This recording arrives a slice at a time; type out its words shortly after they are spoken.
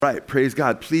Right, praise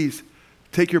God. Please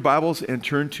take your Bibles and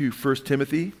turn to 1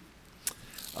 Timothy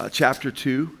chapter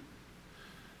 2.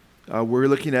 We're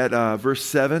looking at verse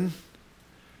 7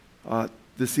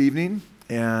 this evening,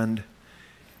 and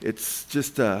it's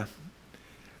just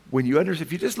when you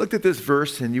if you just looked at this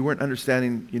verse and you weren't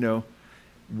understanding,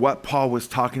 what Paul was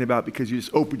talking about because you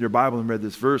just opened your Bible and read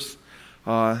this verse,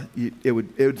 it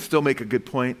would still make a good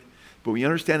point. But when you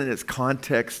understand it in its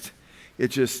context, it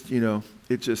just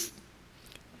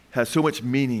has so much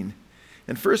meaning.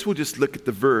 And first we'll just look at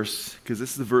the verse, because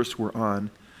this is the verse we're on.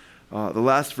 The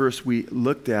last verse we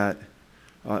looked at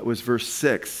was verse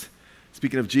 6,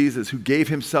 speaking of Jesus, who gave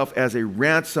himself as a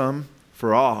ransom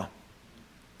for all.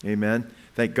 Amen.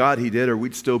 Thank God he did, or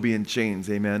we'd still be in chains.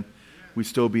 Amen. We'd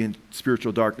still be in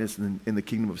spiritual darkness and in the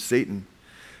kingdom of Satan.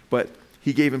 But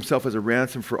he gave himself as a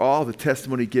ransom for all, the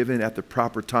testimony given at the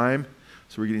proper time.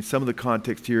 So we're getting some of the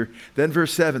context here. Then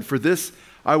verse 7, for this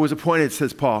I was appointed,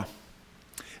 says Paul,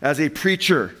 as a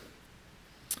preacher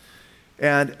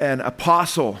and an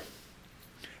apostle,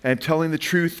 and telling the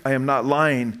truth, I am not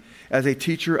lying, as a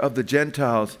teacher of the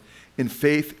Gentiles in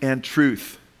faith and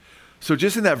truth. So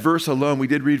just in that verse alone, we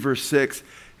did read verse 6,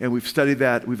 and we've studied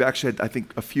that. We've actually had, I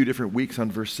think, a few different weeks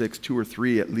on verse 6, 2 or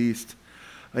 3 at least.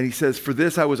 And he says, for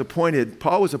this I was appointed.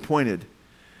 Paul was appointed.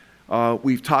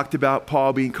 We've talked about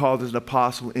Paul being called as an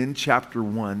apostle in chapter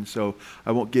 1, so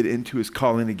I won't get into his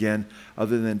calling again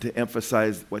other than to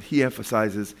emphasize what he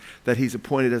emphasizes, that he's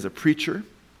appointed as a preacher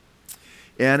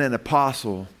and an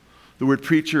apostle. The word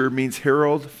preacher means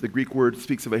herald. The Greek word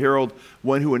speaks of a herald,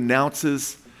 one who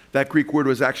announces. That Greek word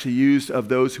was actually used of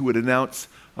those who would announce,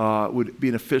 would be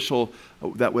an official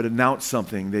that would announce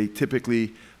something. They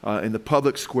typically, in the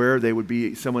public square, they would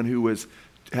be someone who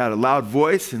had a loud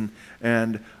voice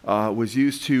and was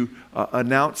used to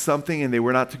announce something, and they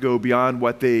were not to go beyond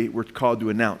what they were called to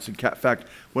announce. In fact,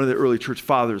 one of the early church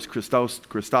fathers,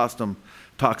 Chrysostom,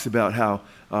 talks about how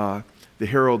the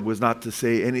herald was not to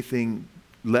say anything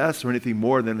less or anything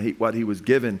more than what he was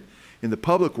given in the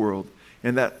public world.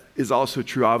 And that is also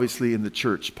true, obviously, in the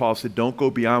church. Paul said, don't go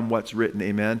beyond what's written,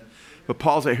 amen? But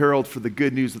Paul's a herald for the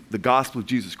good news, the gospel of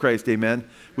Jesus Christ, amen?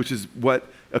 Which is what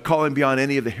a calling beyond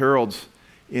any of the heralds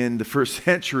in the first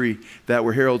century that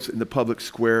were heralds in the public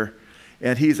square.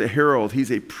 And he's a herald,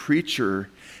 he's a preacher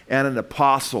and an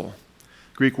apostle.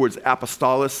 Greek word's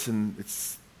apostolos, and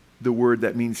it's the word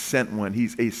that means sent one.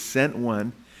 He's a sent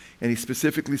one, and he's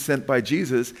specifically sent by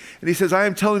Jesus. And he says, I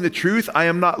am telling the truth, I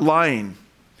am not lying.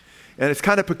 And it's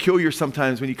kind of peculiar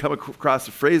sometimes when you come across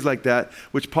a phrase like that,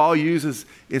 which Paul uses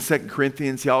in 2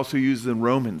 Corinthians, he also uses in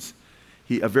Romans.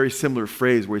 A very similar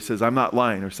phrase where he says, I'm not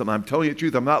lying, or something. I'm telling you the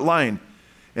truth, I'm not lying.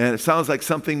 And it sounds like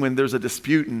something when there's a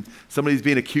dispute and somebody's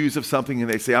being accused of something and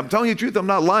they say, I'm telling you the truth, I'm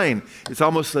not lying. It's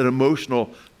almost an emotional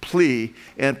plea.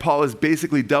 And Paul is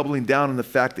basically doubling down on the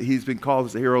fact that he's been called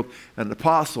as a herald and an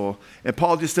apostle. And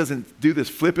Paul just doesn't do this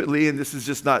flippantly, and this is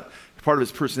just not part of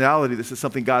his personality. This is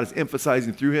something God is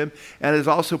emphasizing through him, and it is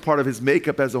also part of his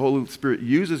makeup as the Holy Spirit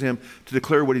uses him to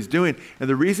declare what he's doing. And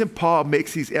the reason Paul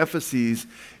makes these emphases,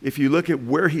 if you look at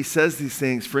where he says these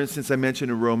things, for instance, I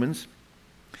mentioned in Romans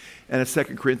and in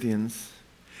 2 Corinthians,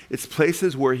 it's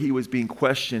places where he was being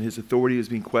questioned, his authority is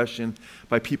being questioned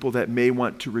by people that may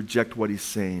want to reject what he's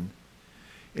saying.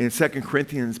 In 2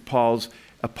 Corinthians, Paul's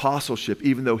apostleship,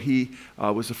 even though he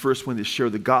was the first one to share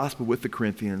the gospel with the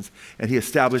Corinthians, and he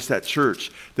established that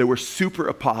church, there were super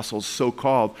apostles,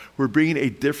 so-called, who were bringing a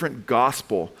different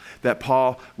gospel that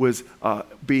Paul was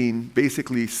being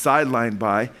basically sidelined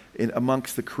by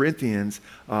amongst the Corinthians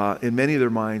in many of their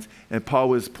minds. And Paul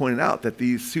was pointing out that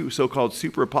these so-called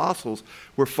super apostles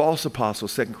were false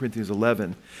apostles, 2 Corinthians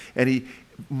 11. And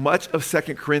much of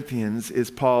 2 Corinthians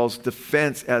is Paul's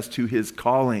defense as to his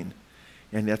calling.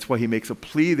 And that's why he makes a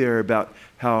plea there about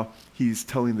how he's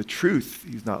telling the truth.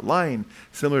 He's not lying,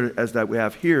 similar as that we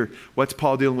have here. What's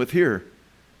Paul dealing with here?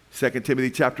 2 Timothy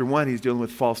chapter 1, he's dealing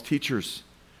with false teachers.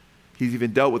 He's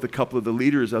even dealt with a couple of the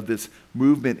leaders of this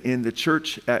movement in the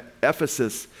church at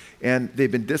Ephesus, and they've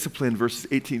been disciplined, verses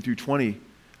 18 through 20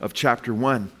 of chapter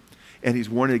 1. And he's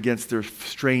warning against their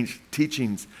strange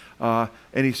teachings,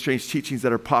 any strange teachings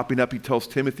that are popping up. He tells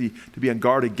Timothy to be on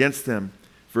guard against them,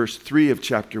 verse 3 of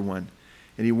chapter 1.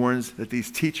 And he warns that these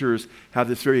teachers have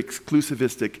this very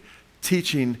exclusivistic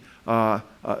teaching,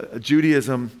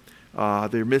 Judaism.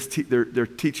 They're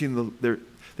teaching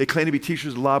they claim to be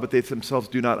teachers of the law, but they themselves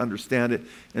do not understand it,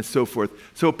 and so forth.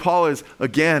 So Paul is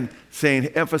again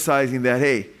emphasizing that,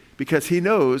 hey, because he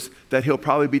knows that he'll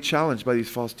probably be challenged by these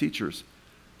false teachers.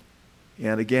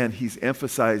 And again, he's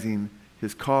emphasizing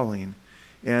his calling.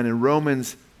 And in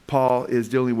Romans, Paul is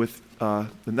dealing with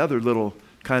another little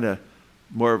kind of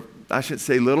more I shouldn't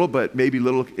say little, but maybe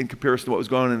little in comparison to what was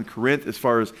going on in Corinth as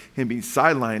far as him being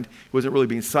sidelined. He wasn't really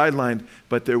being sidelined,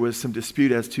 but there was some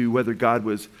dispute as to whether God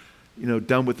was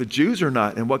done with the Jews or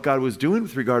not, and what God was doing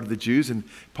with regard to the Jews. And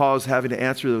Paul is having to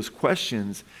answer those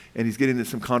questions, and he's getting into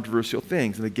some controversial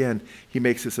things. And again, he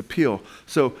makes this appeal.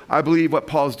 So I believe what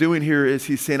Paul's doing here is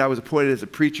he's saying, I was appointed as a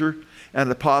preacher and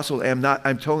an apostle.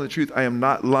 I'm telling the truth. I am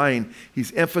not lying.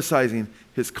 He's emphasizing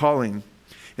his calling.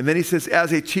 And then he says,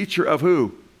 as a teacher of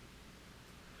who?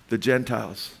 The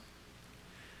Gentiles.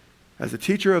 As a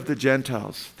teacher of the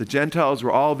Gentiles. The Gentiles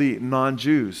were all the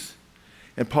non-Jews.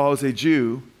 And Paul is a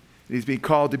Jew. He's being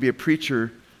called to be a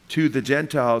preacher to the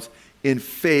Gentiles in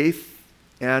faith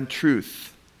and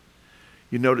truth.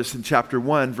 You notice in chapter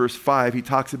 1, verse 5, he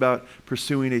talks about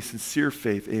pursuing a sincere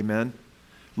faith. Amen.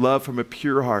 Love from a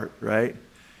pure heart, right?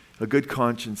 A good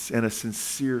conscience and a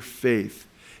sincere faith.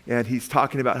 And he's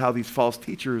talking about how these false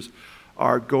teachers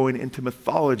are going into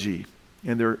mythology,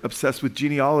 and they're obsessed with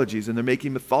genealogies, and they're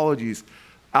making mythologies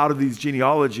out of these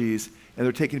genealogies, and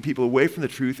they're taking people away from the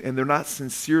truth, and they're not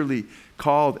sincerely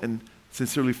called and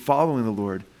sincerely following the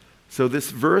Lord. So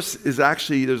this verse is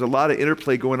actually, there's a lot of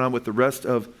interplay going on with the rest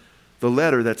of the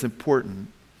letter that's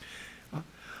important.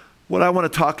 What I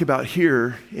want to talk about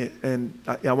here, and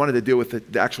I wanted to deal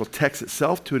with the actual text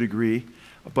itself to a degree,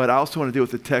 but I also want to deal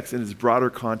with the text in its broader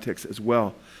context as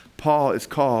well. Paul is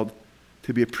called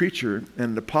to be a preacher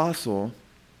and an apostle.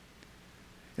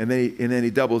 And then he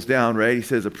doubles down, right? He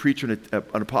says a preacher and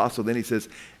an apostle. Then he says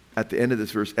at the end of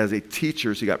this verse, as a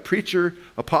teacher. So you got preacher,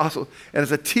 apostle, and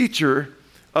as a teacher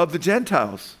of the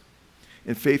Gentiles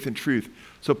in faith and truth.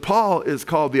 So Paul is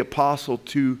called the apostle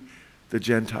to the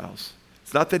Gentiles.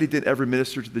 It's not that he didn't ever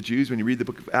minister to the Jews. When you read the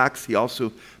book of Acts, he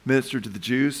also ministered to the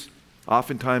Jews.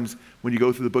 Oftentimes, when you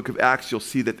go through the book of Acts, you'll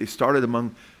see that they started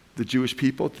among the Jewish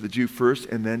people, to the Jew first,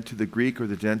 and then to the Greek or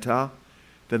the Gentile.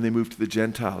 Then they moved to the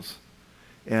Gentiles.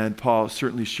 And Paul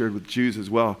certainly shared with Jews as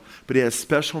well. But he had a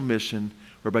special mission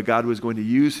whereby God was going to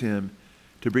use him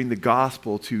to bring the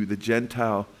gospel to the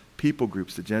Gentile people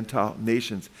groups, the Gentile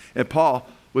nations. And Paul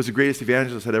was the greatest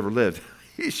evangelist that ever lived.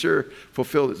 He sure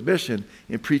fulfilled his mission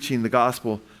in preaching the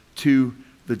gospel to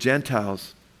the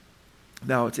Gentiles.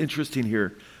 Now, it's interesting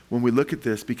here when we look at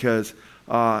this because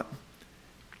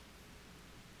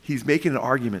he's making an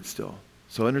argument still.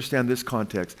 So understand this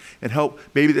context and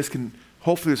maybe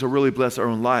hopefully this will really bless our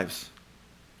own lives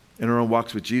and our own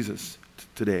walks with Jesus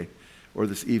today or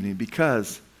this evening,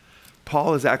 because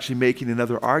Paul is actually making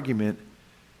another argument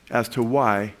as to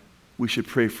why we should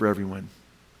pray for everyone,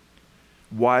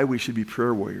 why we should be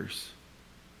prayer warriors.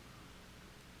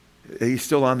 He's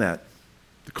still on that.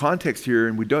 The context here,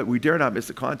 and we dare not miss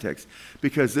the context,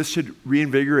 because this should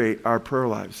reinvigorate our prayer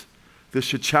lives. This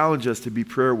should challenge us to be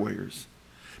prayer warriors.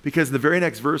 Because in the very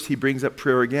next verse, he brings up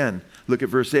prayer again. Look at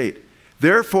verse 8.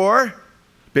 Therefore,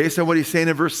 based on what he's saying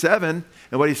in verse 7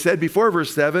 and what he said before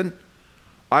verse 7,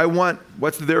 I want,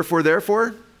 what's the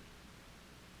therefore?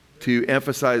 To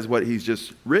emphasize what he's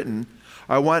just written.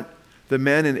 I want the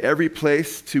men in every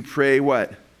place to pray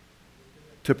what?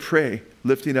 To pray,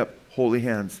 lifting up holy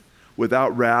hands,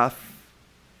 without wrath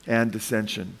and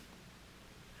dissension.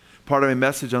 Part of my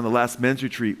message on the last men's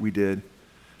retreat we did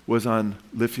was on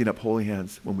lifting up holy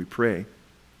hands when we pray.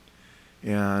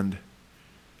 And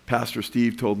Pastor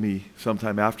Steve told me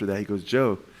sometime after that, he goes,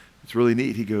 Joe, it's really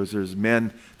neat. He goes, there's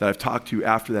men that I've talked to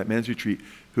after that men's retreat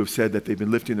who have said that they've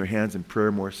been lifting their hands in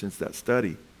prayer more since that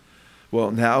study.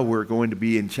 Well, now we're going to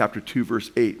be in chapter 2,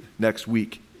 verse 8 next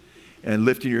week. And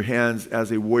lifting your hands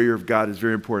as a warrior of God is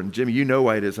very important. Jimmy, you know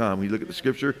why it is, huh? When you look at the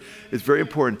scripture, it's very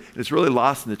important. And it's really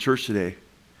lost in the church today.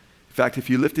 In fact, if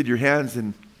you lifted your hands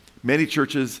in many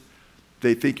churches,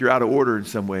 they think you're out of order in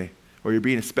some way, or you're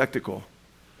being a spectacle.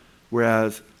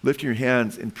 Whereas lifting your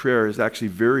hands in prayer is actually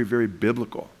very, very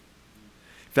biblical.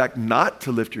 In fact, not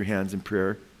to lift your hands in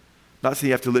prayer, not saying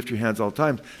you have to lift your hands all the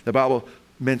time. The Bible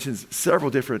mentions several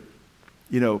different,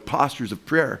 postures of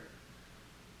prayer.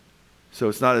 So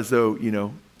it's not as though,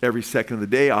 every second of the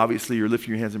day, obviously you're lifting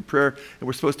your hands in prayer, and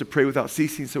we're supposed to pray without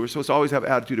ceasing, so we're supposed to always have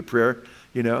an attitude of prayer,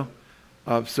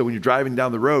 So when you're driving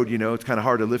down the road, it's kind of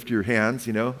hard to lift your hands,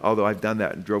 although I've done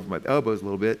that and drove with my elbows a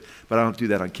little bit, but I don't do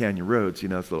that on canyon roads,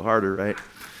 it's a little harder, right?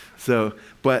 So,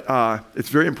 but it's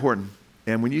very important.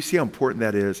 And when you see how important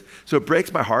that is, so it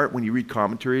breaks my heart when you read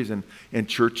commentaries and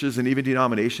churches and even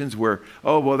denominations where,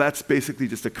 that's basically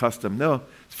just a custom. No,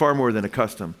 it's far more than a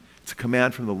custom. It's a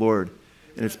command from the Lord,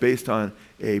 and it's based on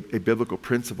a biblical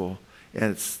principle,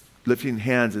 and it's lifting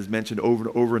hands is mentioned over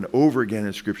and over and over again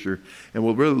in Scripture, and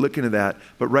we'll really look into that.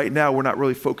 But right now, we're not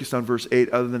really focused on verse 8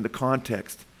 other than the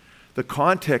context. The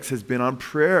context has been on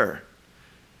prayer.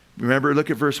 Remember, look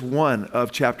at verse 1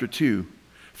 of chapter 2.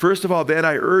 First of all, then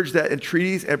I urge that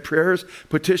entreaties and prayers,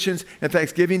 petitions and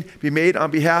thanksgiving be made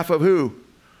on behalf of who?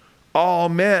 All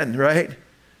men, right?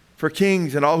 For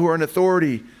kings and all who are in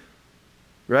authority,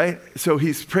 right? So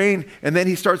he's praying, and then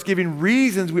he starts giving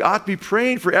reasons we ought to be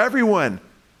praying for everyone,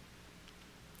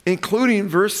 including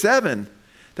verse 7,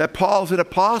 that Paul's an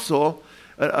apostle,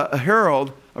 a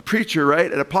herald, a preacher,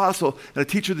 right? An apostle and a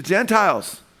teacher of the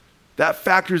Gentiles. That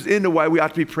factors into why we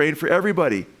ought to be praying for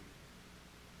everybody.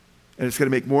 And it's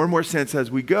going to make more and more sense as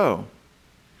we go.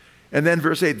 And then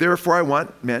verse 8, therefore I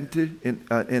want men to,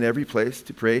 in every place,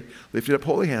 to pray, lifting up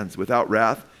holy hands, without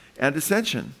wrath and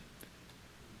dissension.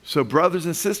 So brothers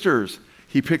and sisters,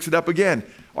 he picks it up again.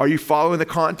 Are you following the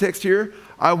context here?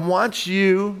 I want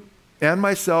you and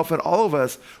myself and all of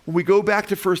us, when we go back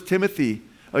to 1 Timothy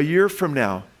a year from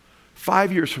now,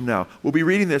 5 years from now, we'll be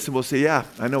reading this and we'll say, yeah,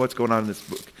 I know what's going on in this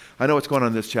book. I know what's going on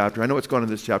in this chapter. I know what's going on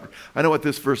in this chapter. I know what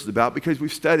this verse is about because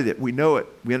we've studied it. We know it.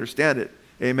 We understand it.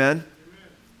 Amen? Amen.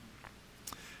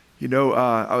 You know,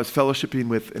 I was fellowshipping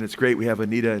with, and it's great, we have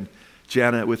Anita and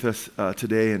Jana with us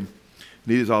today, and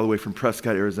Anita's all the way from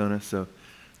Prescott, Arizona, so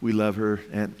we love her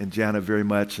and Jana very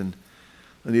much. And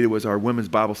Anita was our women's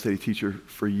Bible study teacher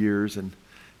for years, and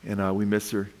we miss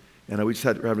her. And we just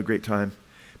we're having a great time.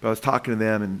 But I was talking to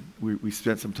them, and we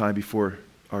spent some time before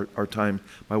our time,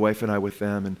 my wife and I, with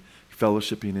them, and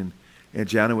fellowshipping. And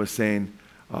Jana was saying,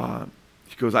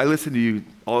 she goes, I listen to you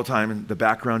all the time. In the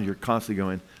background, you're constantly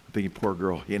going, I'm thinking, poor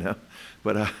girl, you know.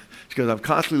 But she goes, I'm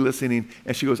constantly listening.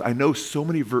 And she goes, I know so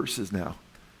many verses now.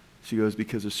 She goes,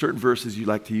 because there's certain verses you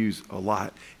like to use a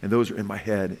lot, and those are in my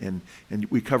head, and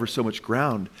we cover so much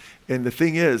ground. And the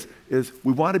thing is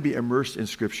we want to be immersed in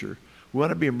Scripture. We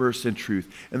want to be immersed in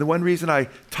truth. And the one reason I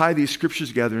tie these scriptures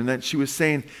together, and then she was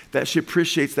saying that she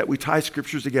appreciates that we tie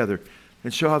scriptures together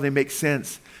and show how they make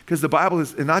sense. Because the Bible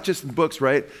is, and not just in books,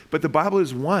 right? But the Bible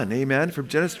is one, amen? From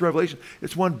Genesis to Revelation,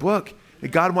 it's one book.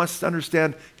 And God wants us to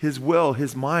understand His will,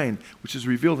 His mind, which is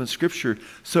revealed in Scripture.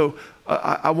 So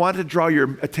I want to draw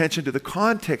your attention to the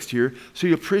context here so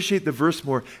you appreciate the verse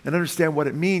more and understand what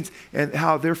it means and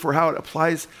how it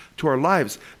applies to our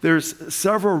lives. There's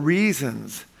several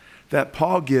reasons that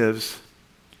Paul gives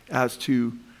as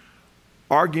to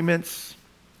arguments,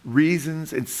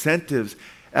 reasons, incentives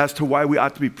as to why we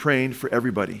ought to be praying for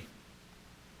everybody.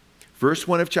 Verse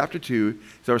 1 of chapter 2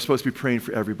 is that we're supposed to be praying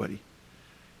for everybody.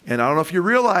 And I don't know if you're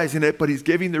realizing it, but he's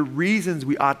giving the reasons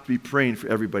we ought to be praying for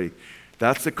everybody.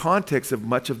 That's the context of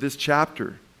much of this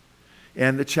chapter.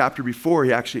 And the chapter before,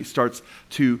 he actually starts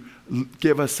to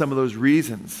give us some of those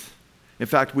reasons. In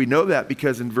fact, we know that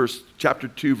because in chapter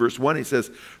 2, verse 1, he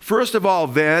says, first of all,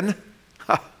 then,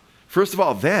 in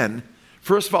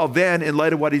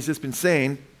light of what he's just been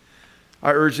saying,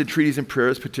 I urge entreaties and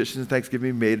prayers, petitions and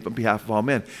thanksgiving made on behalf of all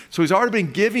men. So he's already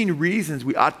been giving reasons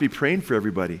we ought to be praying for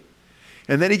everybody.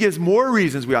 And then he gives more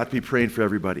reasons we ought to be praying for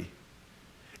everybody.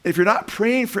 If you're not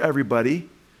praying for everybody,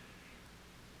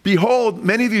 behold,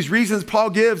 many of these reasons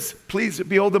Paul gives, please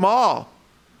behold them all.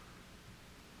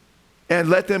 And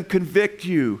let them convict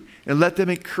you and let them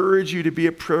encourage you to be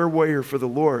a prayer warrior for the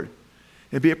Lord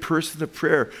and be a person of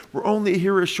prayer. We're only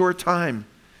here a short time,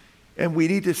 and we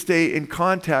need to stay in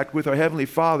contact with our Heavenly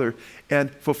Father and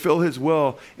fulfill His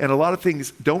will. And a lot of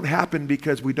things don't happen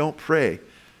because we don't pray.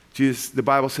 The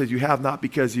Bible says you have not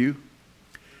because you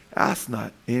ask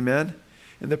not. Amen.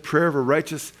 And the prayer of a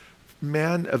righteous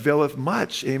man availeth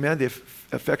much. Amen. The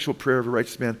effectual prayer of a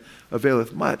righteous man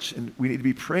availeth much. And we need to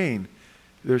be praying.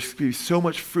 There's going to be so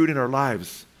much fruit in our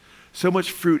lives. So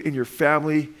much fruit in your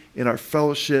family, in our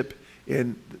fellowship,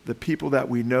 in the people that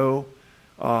we know.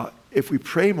 If we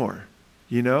pray more,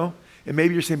 you know. And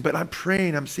maybe you're saying, but I'm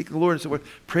praying, I'm seeking the Lord. And so what?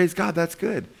 Praise God, that's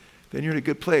good. Then you're in a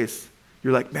good place.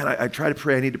 You're like, man, I try to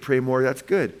pray. I need to pray more. That's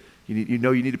good. You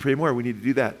need to pray more. We need to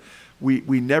do that.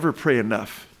 We never pray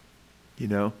enough, you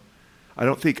know. I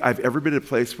don't think I've ever been in a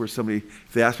place where somebody,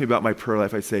 if they ask me about my prayer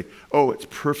life, I say, oh, it's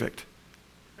perfect.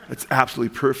 It's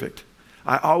absolutely perfect.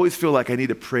 I always feel like I need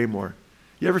to pray more.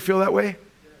 You ever feel that way?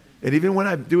 And even when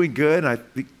I'm doing good, and I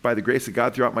think by the grace of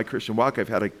God throughout my Christian walk, I've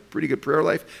had a pretty good prayer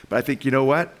life, but I think, you know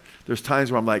what? There's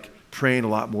times where I'm like praying a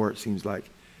lot more, it seems like.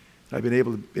 I've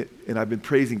been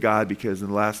praising God because in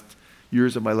the last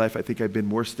years of my life, I think I've been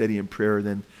more steady in prayer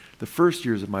than the first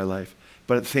years of my life.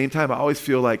 But at the same time, I always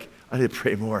feel like I need to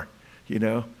pray more, you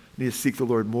know? I need to seek the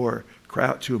Lord more, cry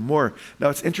out to Him more. Now,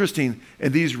 it's interesting,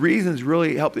 and these reasons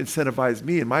really helped incentivize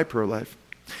me in my prayer life.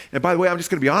 And by the way, I'm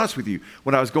just going to be honest with you.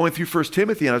 When I was going through 1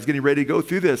 Timothy and I was getting ready to go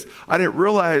through this, I didn't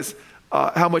realize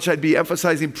how much I'd be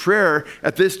emphasizing prayer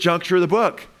at this juncture of the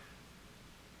book.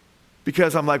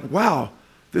 Because I'm like, wow,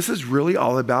 This is really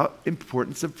all about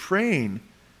importance of praying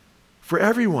for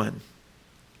everyone.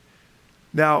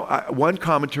 Now, one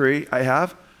commentary I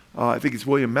have, I think it's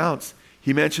William Mounts,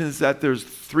 he mentions that there's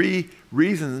 3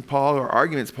 reasons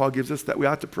arguments Paul gives us that we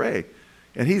ought to pray.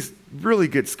 And he's a really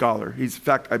good scholar. In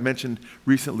fact, I mentioned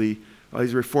recently,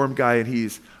 he's a Reformed guy, and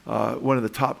he's one of the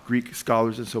top Greek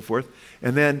scholars and so forth.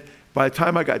 And then by the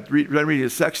time I got done reading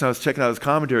his section, I was checking out his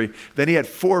commentary. Then he had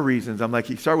 4 reasons. I'm like,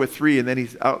 he started with 3, and then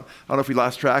I don't know if he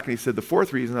lost track, and he said the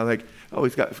 4th reason. I'm like, oh,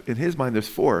 he's got, in his mind, there's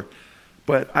 4.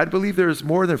 But I believe there's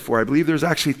more than 4. I believe there's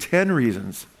actually 10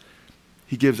 reasons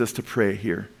he gives us to pray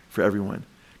here for everyone.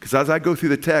 Because as I go through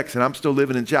the text, and I'm still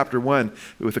living in chapter 1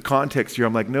 with the context here,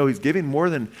 I'm like, no, he's giving more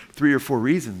than 3 or 4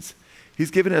 reasons.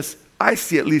 He's given us, I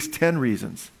see at least 10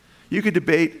 reasons. You could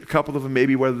debate a couple of them,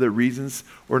 maybe whether they're reasons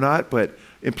or not, but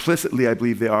implicitly I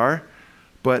believe they are.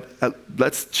 But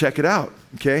let's check it out,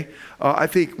 okay? I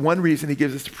think one reason he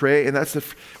gives us to pray, and that's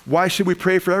why should we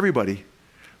pray for everybody?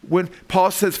 When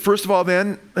Paul says, first of all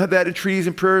then, that entreaties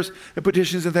and prayers and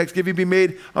petitions and thanksgiving be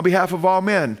made on behalf of all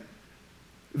men.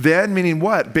 Then, meaning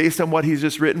what? Based on what he's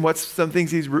just written, what's some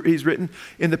things he's written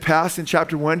in the past in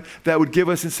chapter 1 that would give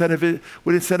us would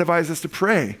incentivize us to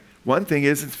pray? One thing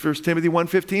is in 1 Timothy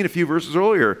 1:15, a few verses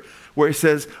earlier, where he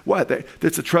says, what?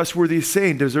 That's a trustworthy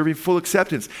saying, deserving full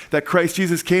acceptance, that Christ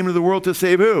Jesus came into the world to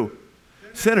save who?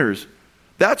 Sinners.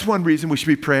 That's one reason we should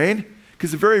be praying,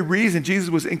 because the very reason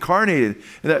Jesus was incarnated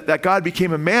and that God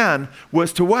became a man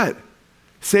was to what?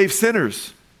 Save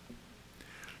sinners.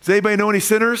 Does anybody know any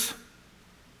sinners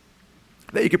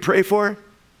that you could pray for?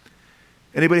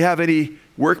 Anybody have any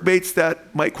workmates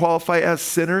that might qualify as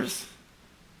sinners?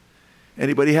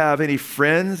 Anybody have any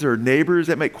friends or neighbors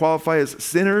that might qualify as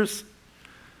sinners?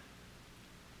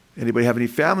 Anybody have any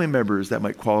family members that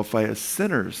might qualify as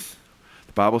sinners?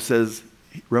 The Bible says,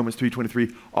 Romans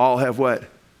 3:23, all have what?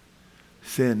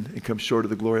 Sin and come short of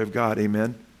the glory of God.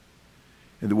 Amen?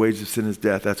 And the wages of sin is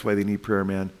death. That's why they need prayer,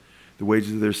 man. The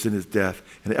wages of their sin is death.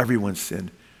 And everyone's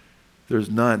sinned. There's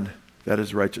none that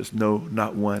is righteous. No,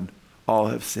 not one. All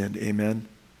have sinned. Amen?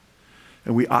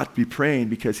 And we ought to be praying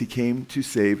because he came to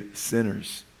save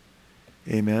sinners.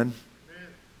 Amen?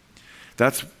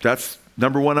 That's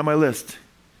number 1 on my list.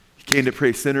 He came to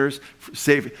pray sinners,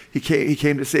 he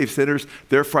came to save sinners.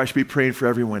 Therefore, I should be praying for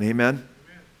everyone. Amen?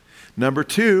 Number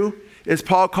 2 is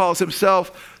Paul calls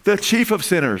himself the chief of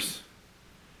sinners.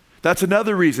 That's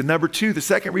another reason. Number 2, the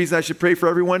second reason I should pray for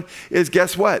everyone is,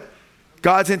 guess what?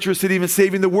 God's interested in even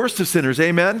saving the worst of sinners.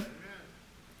 Amen?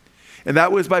 And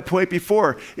that was my point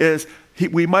before, is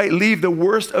we might leave the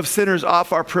worst of sinners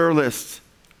off our prayer list,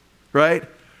 right?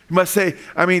 You must say,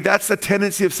 that's the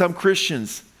tendency of some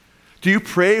Christians. Do you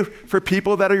pray for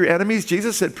people that are your enemies?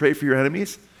 Jesus said, pray for your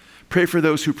enemies. Pray for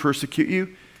those who persecute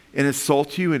you and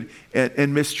insult you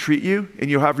and mistreat you, and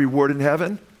you'll have reward in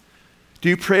heaven. Do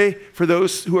you pray for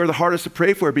those who are the hardest to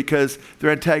pray for because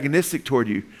they're antagonistic toward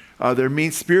you? They're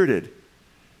mean-spirited.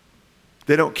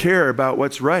 They don't care about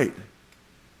what's right.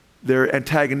 They're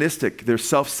antagonistic. They're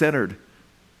self-centered.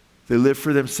 They live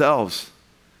for themselves.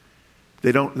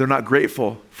 They're not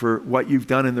grateful for what you've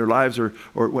done in their lives or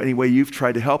any way you've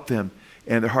tried to help them,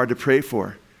 and they're hard to pray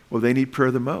for. Well, they need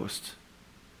prayer the most,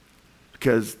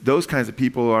 because those kinds of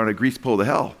people are on a grease pole to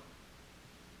hell.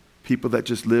 People that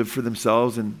just live for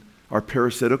themselves and are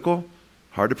parasitical,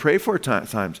 hard to pray for at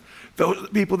times. Those are the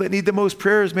people that need the most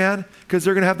prayers, man, because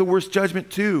they're going to have the worst judgment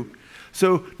too.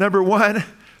 So number 1,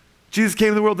 Jesus came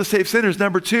in the world to save sinners.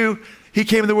 Number 2, he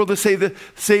came in the world to save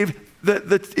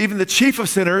even the chief of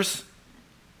sinners.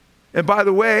 And by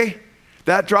the way,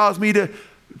 that draws me to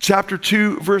chapter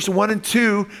 2, verse 1 and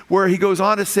 2, where he goes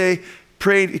on to say,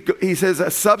 he says a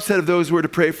subset of those who are to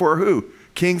pray for are who?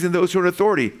 Kings and those who are in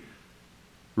authority.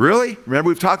 Really? Remember,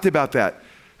 we've talked about that.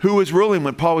 Who was ruling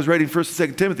when Paul was writing 1st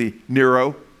and 2nd Timothy?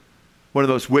 Nero, one of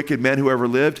those wicked men who ever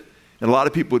lived. And a lot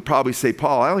of people would probably say,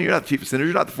 Paul, you're not the chief of sinners,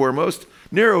 you're not the foremost.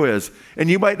 Nero is. And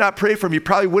you might not pray for him. You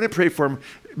probably wouldn't pray for him.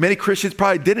 Many Christians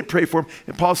probably didn't pray for him.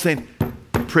 And Paul's saying,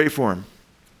 pray for him.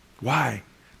 Why?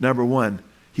 Number 1,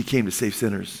 he came to save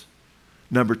sinners.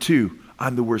 Number 2,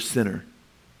 I'm the worst sinner.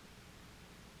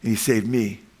 And he saved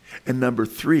me. And number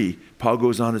 3, Paul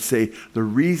goes on to say, the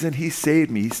reason he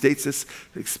saved me, he states this,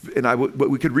 and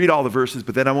we could read all the verses,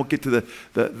 but then I won't get to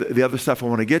the other stuff I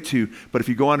want to get to. But if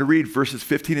you go on to read verses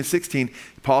 15 and 16,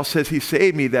 Paul says he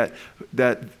saved me that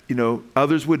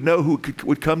others would know who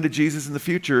would come to Jesus in the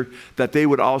future, that they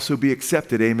would also be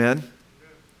accepted. Amen?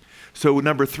 So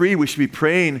number 3, we should be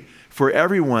praying for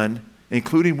everyone,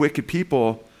 including wicked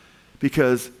people,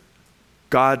 because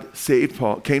God saved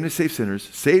Paul, came to save sinners,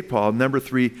 saved Paul. Number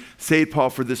 3, saved Paul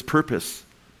for this purpose,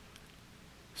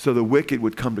 so the wicked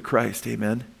would come to Christ,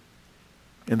 amen?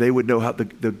 And they would know how the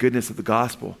goodness of the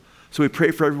gospel. So we pray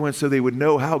for everyone so they would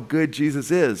know how good Jesus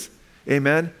is,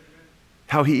 amen?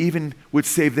 How he even would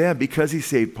save them because he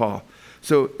saved Paul.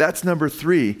 So that's number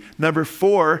 3. Number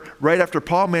 4, right after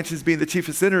Paul mentions being the chief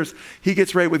of sinners, he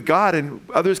gets right with God and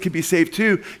others can be saved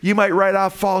too. You might write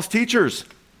off false teachers.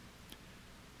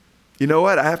 You know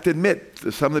what? I have to admit,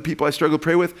 some of the people I struggled to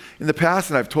pray with in the past,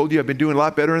 and I've told you I've been doing a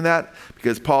lot better in that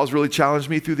because Paul's really challenged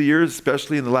me through the years,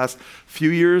 especially in the last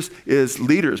few years, is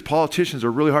leaders. Politicians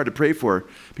are really hard to pray for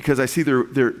because I see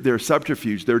their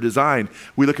subterfuge, their design.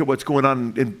 We look at what's going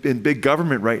on in big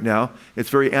government right now. It's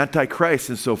very anti-Christ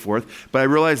and so forth, but I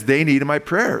realize they need my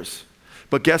prayers.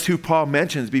 But guess who Paul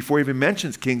mentions before he even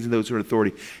mentions kings and those who are in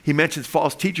authority? He mentions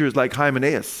false teachers like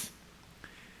Hymenaeus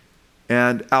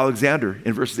and Alexander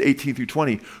in verses 18 through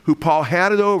 20, who Paul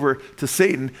handed over to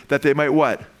Satan that they might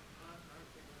what?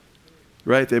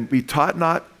 Right? They be taught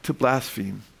not to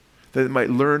blaspheme, that they might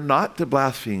learn not to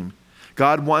blaspheme.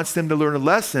 God wants them to learn a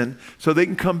lesson so they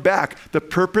can come back. The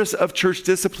purpose of church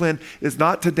discipline is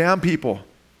not to damn people.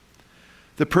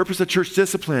 The purpose of church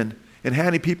discipline and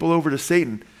handing people over to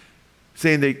Satan,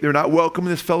 saying they're not welcome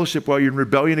in this fellowship while you're in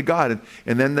rebellion to God,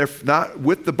 and then they're not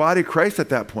with the body of Christ at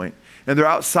that point. And they're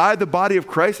outside the body of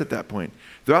Christ at that point.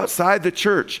 They're outside the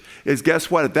church. Is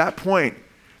guess what? At that point,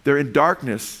 they're in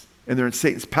darkness and they're in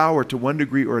Satan's power to one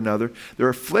degree or another. They're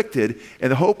afflicted,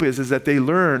 and the hope is that they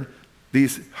learn,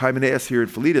 these Hymenaeus here and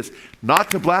Philetus,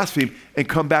 not to blaspheme and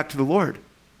come back to the Lord.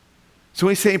 So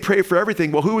when he's saying pray for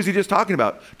everything, well, who was he just talking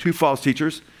about? 2 false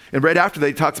teachers. And right after that,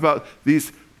 he talks about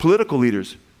these political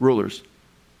leaders, rulers.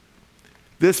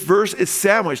 This verse is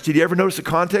sandwiched. Did you ever notice the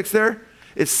context there?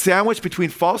 It's sandwiched between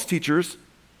false teachers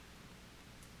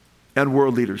and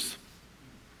world leaders.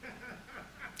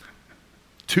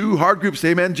 2 hard groups,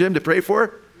 amen, Jim, to pray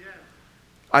for? Yeah.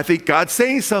 I think God's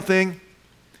saying something.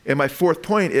 And my 4th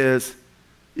point is,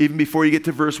 even before you get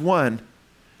to verse 1,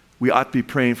 we ought to be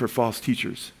praying for false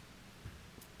teachers.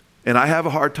 And I have a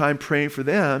hard time praying for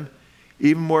them,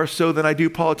 even more so than I do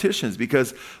politicians,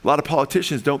 because a lot of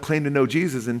politicians don't claim to know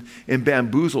Jesus and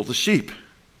bamboozle the sheep.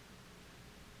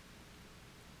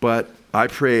 But I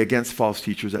pray against false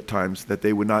teachers at times that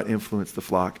they would not influence the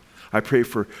flock. I pray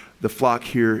for the flock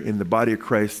here in the body of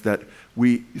Christ that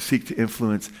we seek to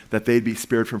influence, that they'd be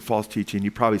spared from false teaching.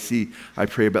 You probably see I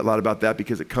pray a lot about that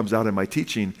because it comes out in my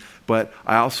teaching. But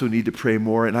I also need to pray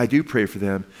more, and I do pray for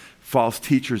them, false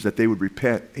teachers, that they would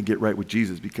repent and get right with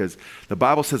Jesus, because the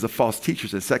Bible says of false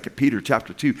teachers in 2 Peter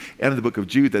chapter 2 and in the book of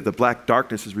Jude that the black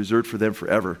darkness is reserved for them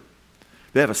forever.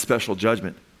 They have a special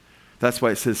judgment. That's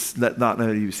why it says, let not none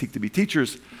of you seek to be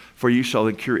teachers, for you shall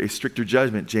incur a stricter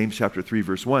judgment, James chapter 3,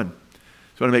 verse 1. So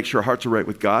we want to make sure our hearts are right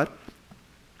with God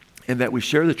and that we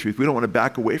share the truth. We don't want to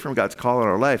back away from God's call on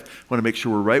our life. We want to make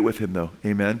sure we're right with him, though.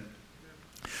 Amen.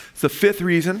 So the 5th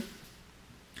reason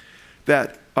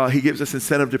that he gives us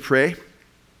incentive to pray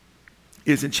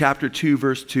is in chapter 2,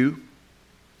 verse 2,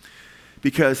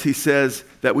 because he says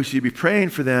that we should be praying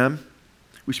for them.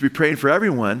 We should be praying for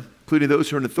everyone, including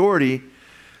those who are in authority,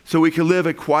 so we can live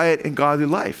a quiet and godly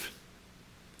life.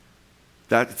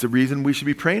 That's the reason we should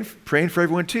be praying for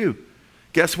everyone too.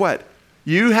 Guess what?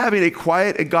 You having a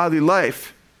quiet and godly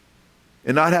life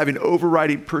and not having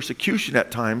overriding persecution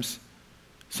at times,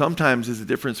 sometimes is the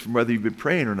difference from whether you've been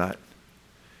praying or not.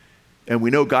 And we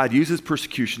know God uses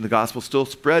persecution. The gospel still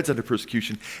spreads under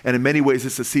persecution. And in many ways,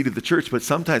 it's the seed of the church. But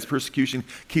sometimes persecution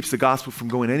keeps the gospel from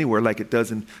going anywhere like it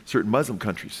does in certain Muslim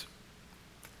countries.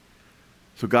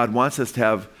 So God wants us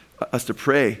to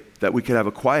pray that we can have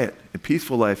a quiet and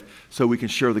peaceful life so we can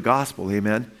share the gospel,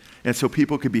 amen? And so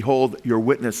people can behold your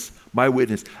witness, my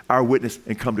witness, our witness,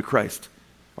 and come to Christ.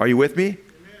 Are you with me? Amen.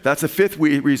 That's a 5th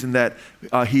reason that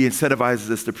he incentivizes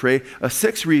us to pray. A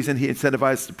 6th reason he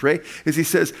incentivizes us to pray is he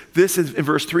says, this is, in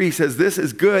verse 3, he says, this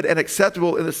is good and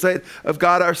acceptable in the sight of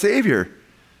God our Savior.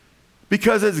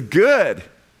 Because it's good.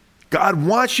 God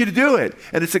wants you to do it,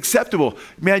 and it's acceptable.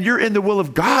 Man, you're in the will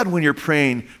of God when you're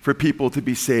praying for people to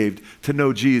be saved, to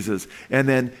know Jesus. And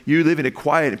then you living a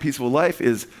quiet and peaceful life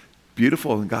is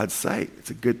beautiful in God's sight. It's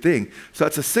a good thing. So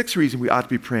that's a 6th reason we ought to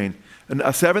be praying. And a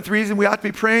 7th reason we ought to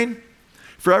be praying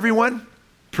for everyone.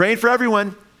 Praying for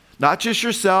everyone, not just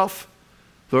yourself.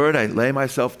 Lord, I lay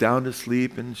myself down to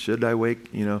sleep, and should I wake,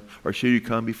 or should you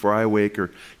come before I wake,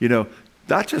 or,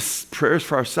 not just prayers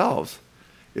for ourselves.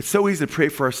 It's so easy to pray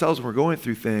for ourselves when we're going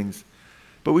through things.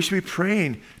 But we should be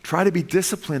praying. Try to be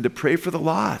disciplined to pray for the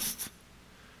lost.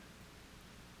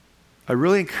 I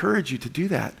really encourage you to do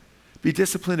that. Be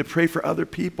disciplined to pray for other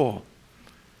people.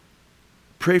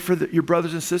 Pray for your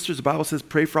brothers and sisters. The Bible says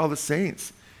pray for all the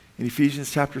saints. In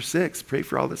Ephesians chapter 6, pray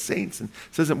for all the saints. And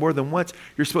it says it more than once.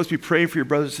 You're supposed to be praying for your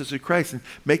brothers and sisters in Christ and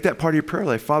make that part of your prayer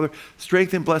life. Father,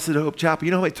 strengthen Blessed Hope Chapel.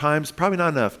 You know how many times? Probably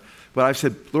not enough. But I've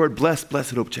said, Lord, bless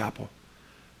Blessed Hope Chapel.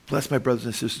 Bless my brothers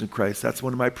and sisters in Christ. That's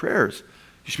one of my prayers.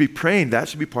 You should be praying. That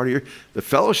should be part of the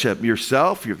fellowship.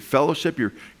 Yourself, your fellowship,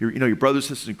 your brothers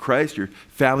and sisters in Christ, your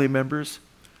family members,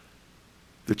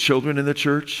 the children in the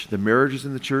church, the marriages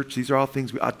in the church. These are all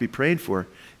things we ought to be praying for.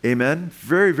 Amen?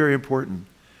 Very, very important.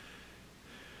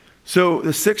 So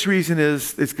the sixth reason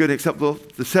is it's good and acceptable.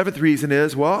 The seventh reason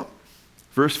is, well,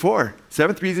 verse 4.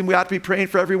 Seventh reason we ought to be praying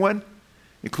for everyone,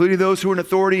 including those who are in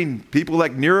authority and people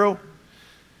like Nero,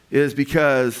 is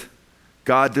because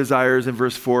God desires, in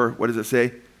verse 4, what does it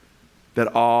say?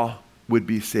 That all would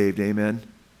be saved, amen,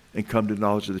 and come to the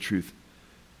knowledge of the truth.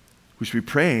 We should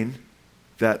be praying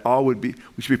that all would be,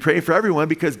 we should be praying for everyone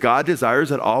because God desires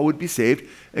that all would be saved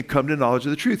and come to the knowledge of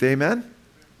the truth, amen?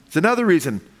 It's another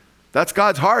reason. That's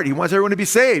God's heart. He wants everyone to be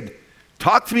saved.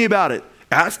 Talk to me about it.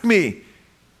 Ask me.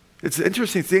 It's an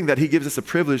interesting thing that he gives us a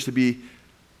privilege to be,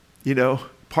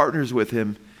 partners with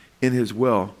him in his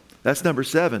will. That's number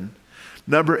 7.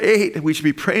 Number 8, we should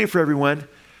be praying for everyone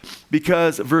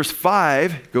because verse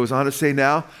 5 goes on to say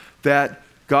now that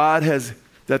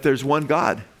that there's one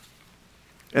God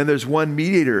and there's one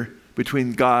mediator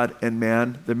between God and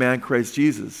man, the man Christ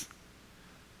Jesus.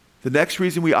 The next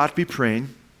reason we ought to be praying,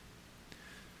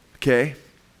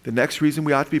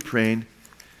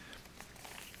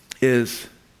 is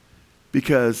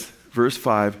because verse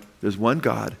 5, there's one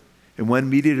God and one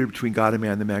mediator between God and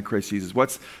man, the man Christ Jesus.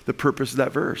 What's the purpose of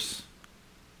that verse?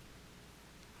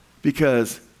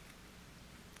 Because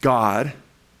God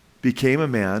became a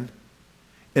man,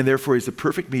 and therefore he's the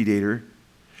perfect mediator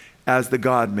as the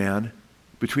God-man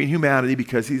between humanity,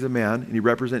 because he's a man, and he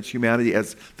represents humanity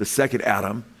as the second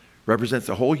Adam, represents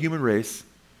the whole human race,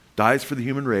 dies for the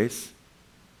human race,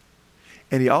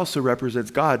 and he also represents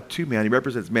God to man. He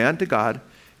represents man to God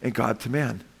and God to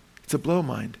man. It's a blow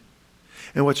mind.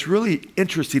 And what's really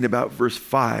interesting about verse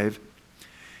 5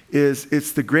 is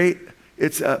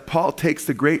Paul takes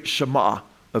the great Shema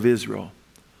of Israel.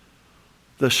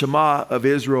 The Shema of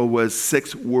Israel was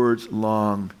 6 words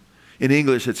long. In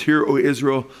English, it's "Hear, O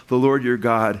Israel, the Lord your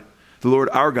God," the Lord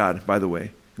our God, by the way.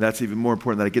 And that's even more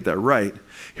important that I get that right.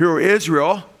 "Hear, O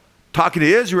Israel," talking to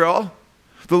Israel,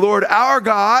 "the Lord our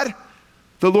God,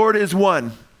 the Lord is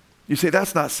one." You say,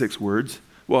 that's not 6 words.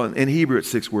 Well, in Hebrew, it's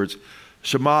 6 words.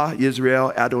 Shema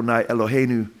Yisrael Adonai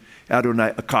Eloheinu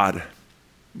Adonai Akkad.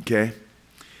 Okay?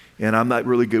 And I'm not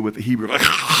really good with the Hebrew,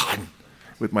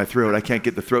 with my throat. I can't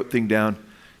get the throat thing down,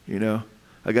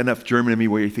 I got enough German in me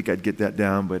where you think I'd get that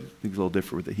down, but I think it's a little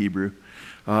different with the Hebrew.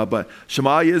 But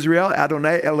Shema Yisrael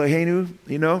Adonai Eloheinu,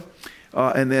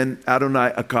 and then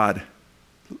Adonai Akkad.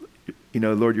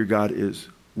 Lord your God is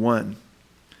one.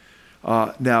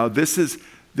 Now, this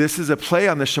is a play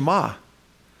on the Shema.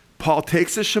 Paul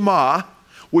takes the Shema,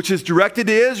 which is directed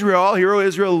to Israel. "Hear, O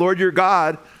Israel, the Lord your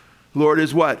God." Lord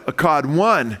is what? Akkad,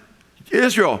 one.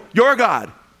 Israel, your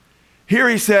God. Here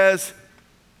he says,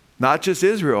 not just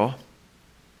Israel.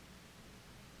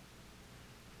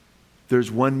 There's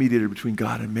one mediator between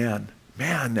God and man.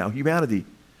 Man now, humanity,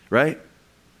 right?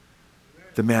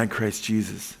 The man Christ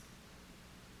Jesus.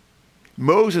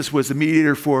 Moses was the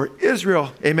mediator for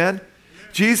Israel, amen?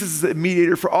 Jesus is the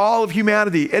mediator for all of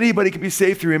humanity. Anybody can be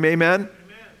saved through him, amen?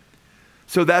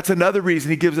 So that's another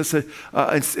reason he gives us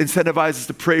incentivizes us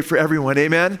to pray for everyone,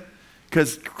 amen?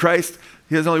 Because Christ,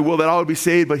 he doesn't only will that all would be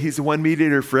saved, but he's the one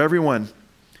mediator for everyone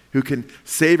who can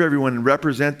save everyone and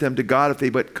represent them to God if they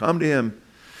but come to him.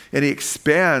 And he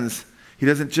expands. He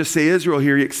doesn't just say Israel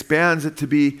here, he expands it to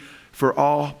be for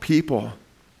all people,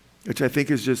 which I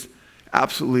think is just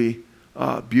absolutely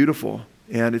beautiful.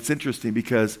 And it's interesting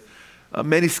because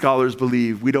many scholars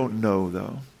believe, we don't know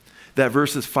though, that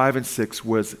verses 5 and 6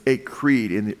 was a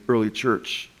creed in the early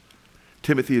church.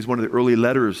 Timothy is one of the early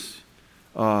letters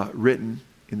written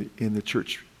in the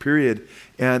church period.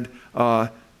 And,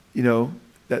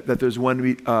 that there's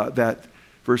one, that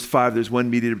verse 5, there's one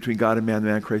mediator between God and man, the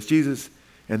man Christ Jesus.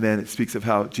 And then it speaks of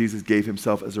how Jesus gave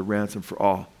himself as a ransom for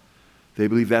all. They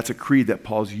believe that's a creed that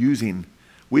Paul's using.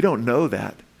 We don't know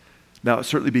that. Now, it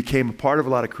certainly became a part of a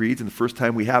lot of creeds, and the first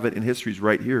time we have it in history is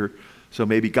right here. So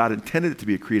maybe God intended it to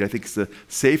be a creed. I think it's the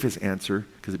safest answer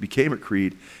because it became a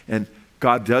creed. And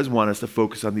God does want us to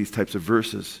focus on these types of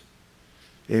verses.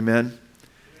 Amen?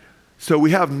 So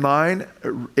we have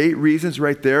 8 reasons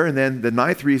right there. And then the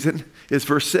 9th reason is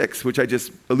verse 6, which I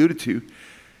just alluded to.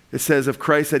 It says of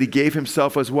Christ that he gave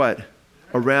himself as what?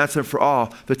 A ransom for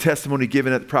all, the testimony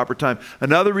given at the proper time.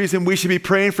 Another reason we should be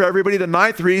praying for everybody, the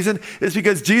ninth reason, is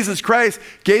because Jesus Christ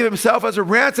gave himself as a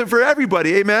ransom for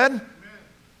everybody. Amen?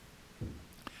 Amen.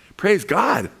 Praise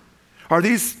God. Are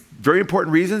these very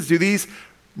important reasons? Do these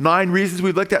 9 reasons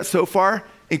we've looked at so far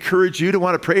encourage you to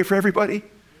want to pray for everybody? Amen.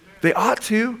 They ought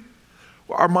to.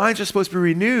 Our minds are supposed to be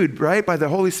renewed, right, by the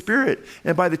Holy Spirit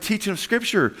and by the teaching of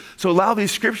Scripture. So allow these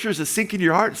Scriptures to sink into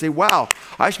your heart and say, wow,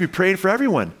 I should be praying for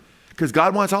everyone because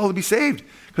God wants all to be saved,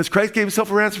 because Christ gave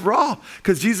himself a ransom for all,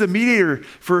 because Jesus is a mediator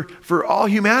for all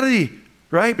humanity,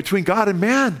 right, between God and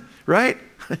man, right?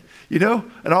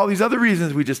 And all these other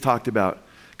reasons we just talked about,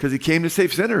 because he came to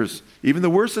save sinners, even the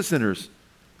worst of sinners.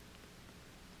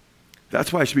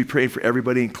 That's why I should be praying for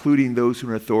everybody, including those who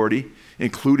are in authority,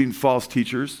 including false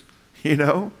teachers.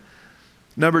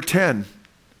 Number 10.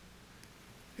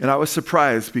 And I was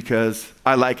surprised because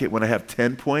I like it when I have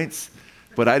 10 points,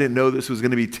 but I didn't know this was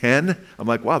going to be 10. I'm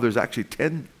like, wow, there's actually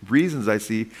 10 reasons I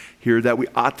see here that we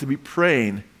ought to be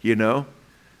praying,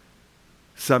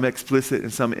 Some explicit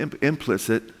and some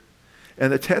implicit.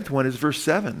 And the 10th one is verse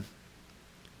 7.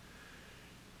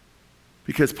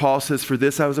 Because Paul says, for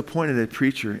this I was appointed a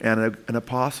preacher and an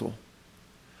apostle.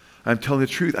 I'm telling the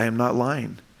truth, I am not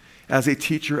lying. As a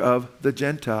teacher of the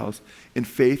Gentiles in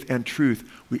faith and truth.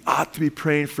 We ought to be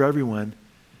praying for everyone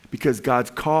because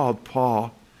God's called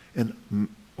Paul and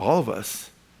all of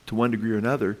us to one degree or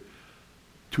another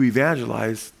to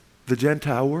evangelize the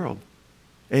Gentile world.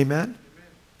 Amen? Amen.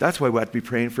 That's why we have to be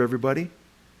praying for everybody.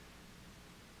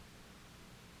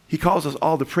 He calls us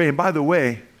all to pray. And by the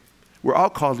way, we're all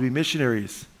called to be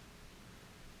missionaries.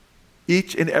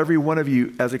 Each and every one of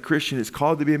you as a Christian is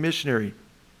called to be a missionary.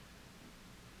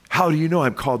 How do you know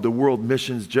I'm called to world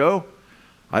missions, Joe?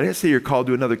 I didn't say you're called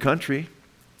to another country.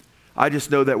 I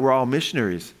just know that we're all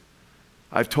missionaries.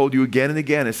 I've told you again and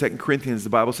again in 2 Corinthians, the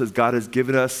Bible says God has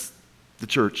given us, the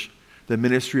church, the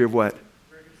ministry of what?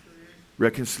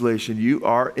 Reconciliation. You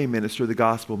are a minister of the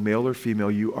gospel, male or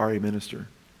female, you are a minister.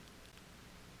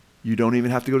 You don't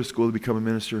even have to go to school to become a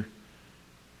minister.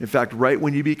 In fact, right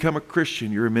when you become a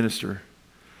Christian, you're a minister.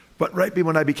 But right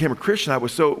when I became a Christian, I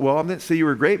was I didn't say you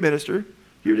were a great minister.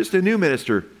 You're just a new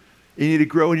minister. You need to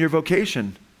grow in your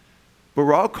vocation. But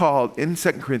we're all called in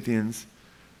 2 Corinthians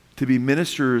to be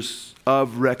ministers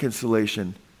of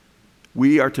reconciliation.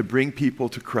 We are to bring people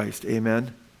to Christ.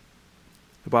 Amen?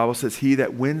 The Bible says, he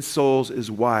that wins souls is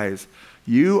wise.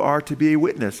 You are to be a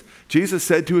witness. Jesus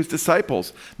said to his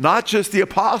disciples, not just the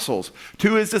apostles,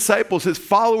 to his disciples, his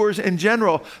followers in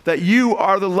general, that you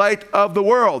are the light of the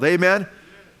world. Amen?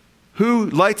 Who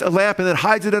lights a lamp and then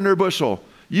hides it under a bushel?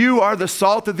 You are the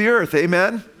salt of the earth.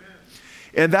 Amen? Amen?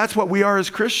 And that's what we are as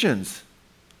Christians.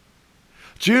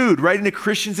 Jude, writing to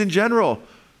Christians in general,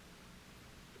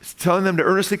 is telling them to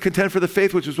earnestly contend for the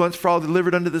faith which was once for all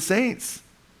delivered unto the saints.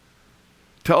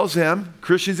 Tells them,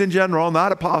 Christians in general,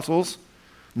 not apostles,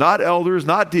 not elders,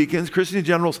 not deacons, Christians in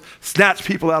general, snatch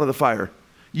people out of the fire.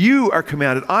 You are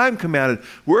commanded. I'm commanded.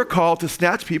 We're called to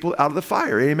snatch people out of the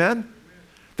fire. Amen? Amen.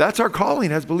 That's our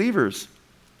calling as believers.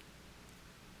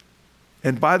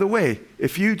 And by the way,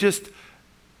 if you just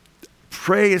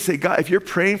pray and say, God, if you're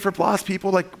praying for lost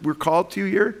people like we're called to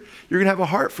here, you're going to have a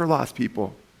heart for lost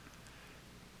people.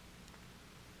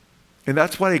 And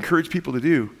that's what I encourage people to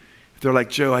do. If they're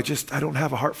like, Joe, I don't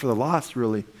have a heart for the lost,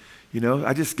 really.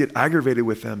 I just get aggravated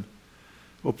with them.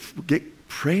 Well,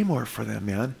 pray more for them,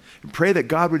 man. And pray that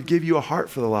God would give you a heart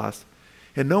for the lost.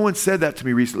 And no one said that to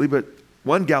me recently, but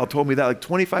one gal told me that like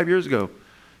 25 years ago.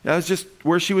 That was just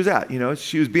where she was at,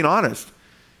 She was being honest.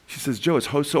 She says, Joe, it's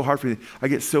so hard for me. I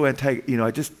get so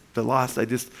the lost,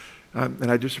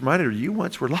 and I just reminded her, you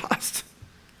once were lost.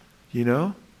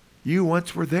 You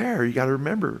once were there. You got to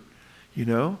remember,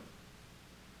 And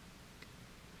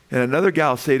another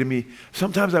gal say to me,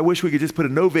 sometimes I wish we could just put a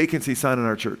no vacancy sign in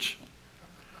our church.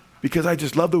 Because I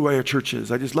just love the way our church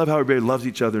is. I just love how everybody loves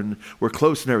each other and we're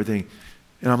close and everything.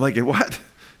 And I'm like, what?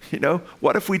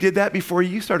 What if we did that before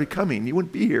you started coming? You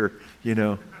wouldn't be here,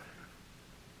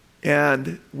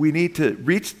 And we need to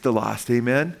reach the lost,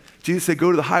 amen? Jesus said,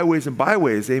 go to the highways and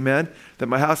byways, amen, that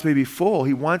my house may be full.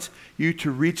 He wants you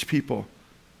to reach people,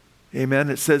 amen?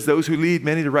 It says, those who lead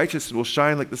many to righteousness will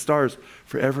shine like the stars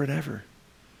forever and ever,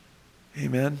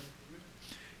 amen?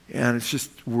 And it's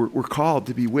just, we're called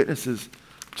to be witnesses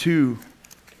to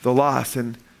the lost.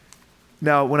 And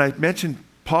now, when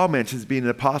Paul mentions being an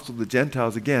apostle to the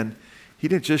Gentiles, again, he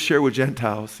didn't just share with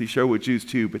Gentiles, he shared with Jews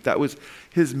too, but that was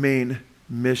his main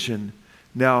mission.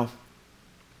 Now,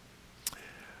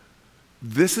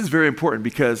 this is very important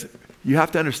because you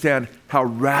have to understand how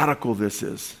radical this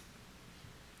is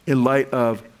in light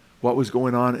of what was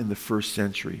going on in the first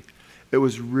century. it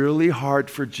was really hard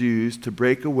for Jews to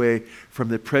break away from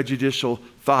the prejudicial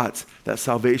thoughts that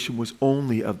salvation was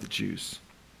only of the Jews.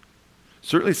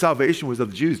 Certainly salvation was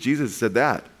of the Jews. Jesus said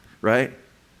that, right?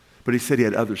 But he said he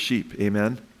had other sheep,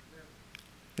 amen?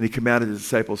 And he commanded his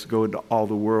disciples to go into all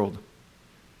the world,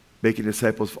 making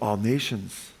disciples of all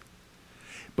nations.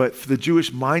 But for the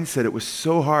Jewish mindset, it was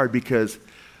so hard because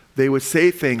they would say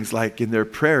things like in their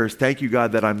prayers, thank you,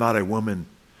 God, that I'm not a woman,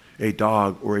 a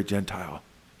dog, or a Gentile,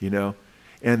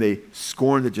 And they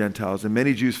scorned the Gentiles. And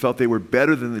many Jews felt they were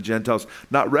better than the Gentiles,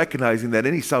 not recognizing that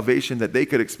any salvation that they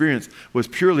could experience was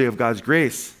purely of God's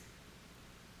grace.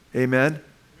 Amen?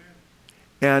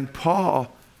 And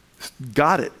Paul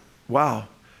got it. Wow.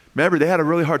 Remember, they had a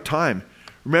really hard time.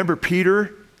 Remember,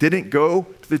 Peter didn't go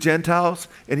to the Gentiles,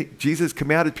 and Jesus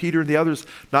commanded Peter and the others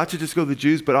not to just go to the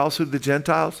Jews, but also to the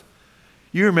Gentiles.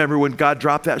 You remember when God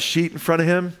dropped that sheet in front of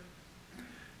him?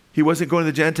 He wasn't going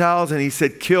to the Gentiles, and he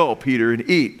said, kill Peter and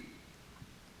eat.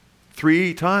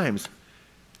 3 times.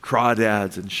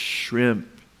 Crawdads and shrimp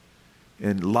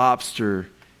and lobster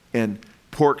and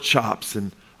pork chops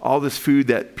and all this food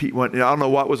that Pete went. I don't know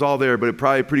what was all there, but it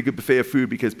probably a pretty good buffet of food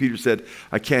because Peter said,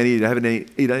 I can't eat. I haven't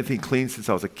eaten anything clean since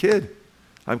I was a kid.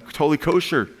 I'm totally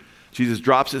kosher. Jesus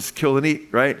drops this, kill and eat,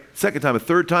 right? Second time. A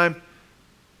third time,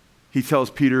 he tells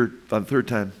Peter on the third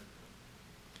time,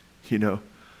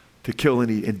 to kill and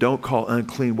eat, and don't call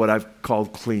unclean what I've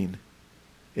called clean.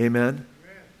 Amen?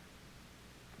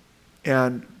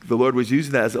 And the Lord was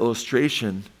using that as an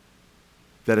illustration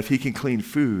that if he can clean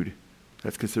food,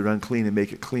 that's considered unclean, and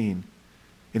make it clean.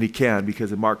 And he can,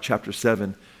 because in Mark chapter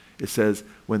 7, it says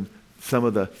when some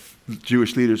of the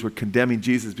Jewish leaders were condemning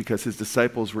Jesus because his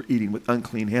disciples were eating with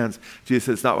unclean hands, Jesus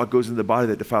said, it's not what goes into the body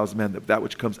that defiles man, that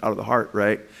which comes out of the heart,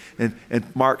 right? And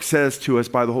Mark says to us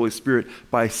by the Holy Spirit,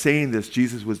 by saying this,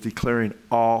 Jesus was declaring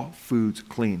all foods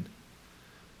clean.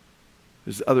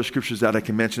 There's other scriptures that I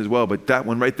can mention as well, but that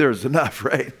one right there is enough,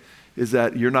 right? Is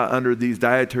that you're not under these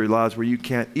dietary laws where you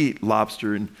can't eat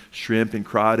lobster and shrimp and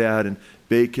crawdad and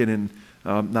bacon, and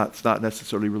it's not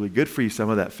necessarily really good for you, some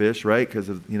of that fish, right? Because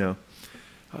of,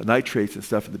 nitrates and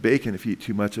stuff in the bacon if you eat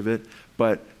too much of it.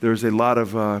 But there's a lot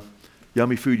of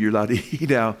yummy food you're allowed to eat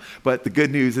now. But the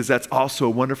good news is that's also a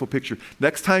wonderful picture.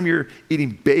 Next time you're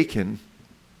eating bacon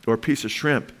or a piece of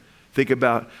shrimp, think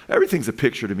about, everything's a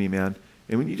picture to me, man.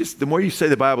 And when the more you say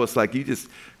the Bible, it's like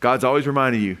God's always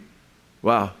reminding you,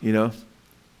 wow,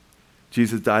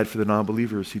 Jesus died for the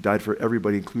non-believers. He died for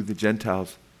everybody, including the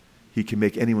Gentiles. He can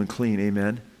make anyone clean,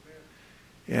 amen?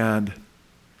 And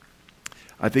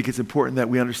I think it's important that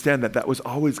we understand that was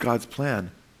always God's plan.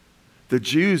 The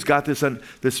Jews got this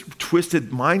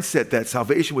twisted mindset that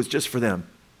salvation was just for them.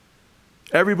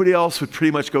 Everybody else would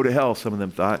pretty much go to hell, some of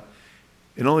them thought,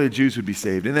 and only the Jews would be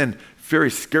saved. And then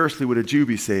very scarcely would a Jew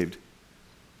be saved.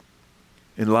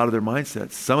 In a lot of their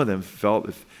mindsets, some of them felt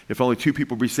if only 2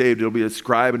 people be saved, it'll be a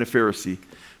scribe and a Pharisee.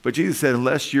 But Jesus said,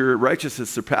 unless your righteousness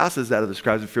surpasses that of the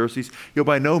scribes and Pharisees, you'll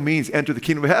by no means enter the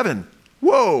kingdom of heaven.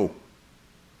 Whoa!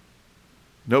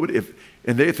 Nobody,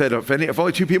 they said, if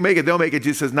only 2 people make it, they'll make it.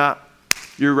 Jesus says,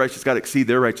 your righteousness got to exceed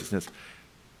their righteousness.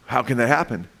 How can that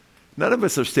happen? None of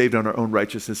us are saved on our own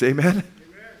righteousness, amen? Amen.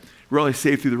 We're only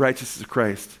saved through the righteousness of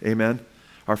Christ, amen?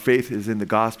 Our faith is in the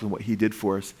gospel and what he did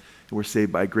for us. And we're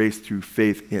saved by grace through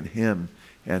faith in him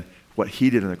and what he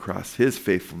did on the cross, his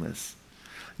faithfulness.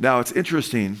 Now, it's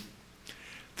interesting.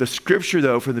 The scripture,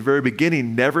 though, from the very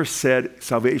beginning, never said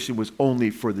salvation was only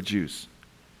for the Jews.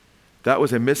 That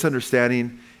was a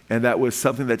misunderstanding, and that was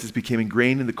something that just became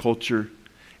ingrained in the culture,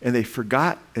 and they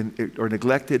forgot or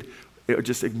neglected or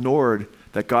just ignored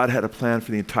that God had a plan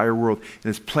for the entire world, and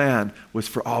his plan was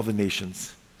for all the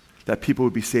nations, that people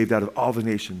would be saved out of all the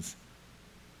nations.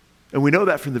 And we know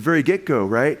that from the very get-go,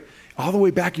 right? All the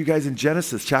way back, you guys, in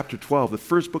Genesis chapter 12, the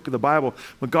first book of the Bible,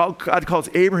 when God calls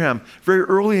Abraham very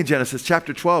early in Genesis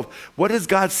chapter 12, what does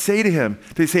God say to him?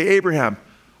 They say, Abraham,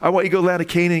 I want you to go to the land of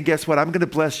Canaan, and guess what? I'm going to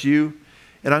bless you,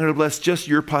 and I'm going to bless just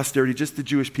your posterity, just the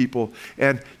Jewish people,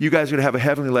 and you guys are going to have a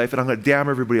heavenly life, and I'm going to damn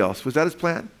everybody else. Was that his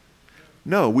plan?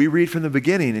 No, we read from the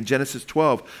beginning in Genesis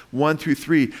 12,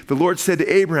 1-3. The Lord said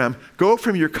to Abraham, go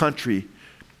from your country,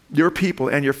 your people,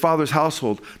 and your father's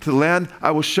household to the land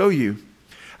I will show you.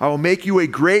 I will make you a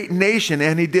great nation.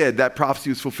 And he did. That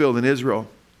prophecy was fulfilled in Israel.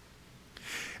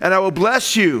 And I will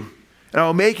bless you, and I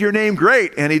will make your name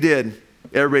great. And he did.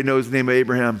 Everybody knows the name of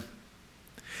Abraham.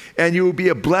 And you will be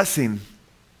a blessing.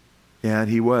 And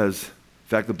he was. In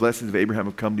fact, the blessings of Abraham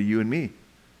have come to you and me.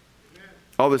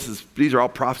 These are all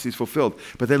prophecies fulfilled.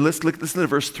 But then listen to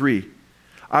verse 3.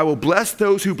 I will bless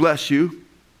those who bless you,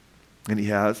 and he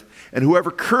has, and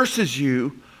whoever curses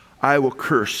you, I will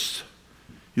curse.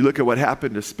 You look at what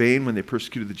happened to Spain when they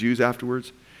persecuted the Jews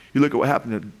afterwards. You look at what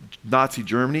happened to Nazi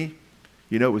Germany.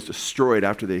 It was destroyed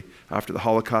after the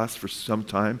Holocaust for some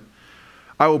time.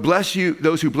 I will bless you,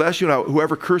 those who bless you, and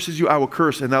whoever curses you, I will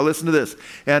curse. And now listen to this.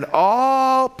 And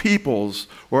all peoples,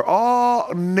 or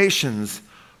all nations,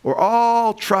 or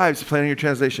all tribes, depending on your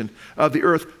translation, of the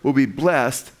earth will be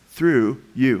blessed through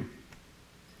you.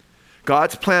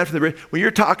 God's plan from when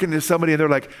you're talking to somebody and they're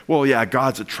like, well, yeah,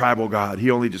 God's a tribal God.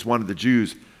 He only just wanted the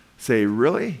Jews. Say,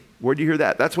 really? Where do you hear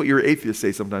that? That's what your atheists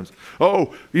say sometimes.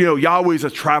 Oh, Yahweh's a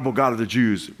tribal God of the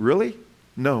Jews. Really?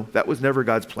 No, that was never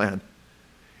God's plan.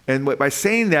 And by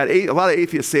saying that, a lot of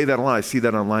atheists say that a lot. I see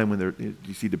that online when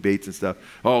you see debates and stuff.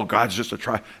 Oh, God's just a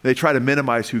tribe. They try to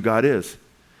minimize who God is.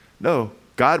 No,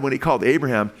 God, when he called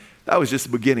Abraham, that was just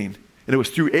the beginning. And it was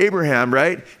through Abraham,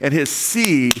 right, and his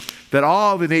seed that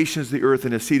all the nations of the earth,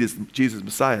 and his seed is Jesus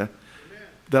Messiah,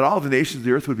 that all the nations of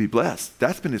the earth would be blessed.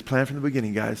 That's been his plan from the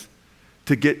beginning, guys,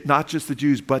 to get not just the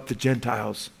Jews, but the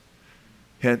Gentiles.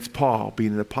 Hence Paul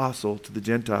being an apostle to the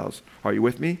Gentiles. Are you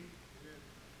with me?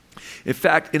 In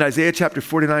fact, in Isaiah chapter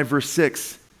 49, verse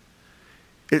 6,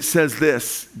 it says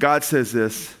this, God says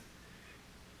this,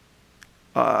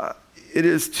 it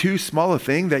is too small a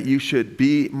thing that you should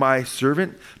be my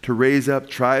servant to raise up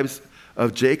tribes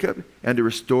of Jacob and to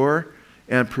restore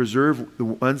and preserve the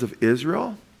ones of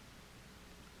Israel.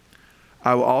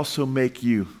 I will also make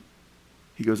you.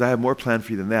 He goes, I have more plan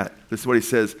for you than that. This is what he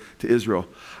says to Israel.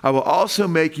 I will also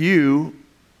make you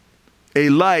a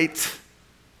light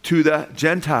to the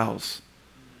Gentiles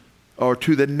or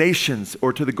to the nations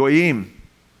or to the Goyim,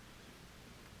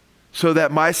 so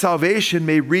that my salvation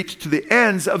may reach to the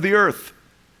ends of the earth.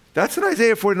 That's in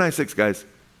Isaiah 49:6, guys.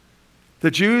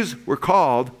 The Jews were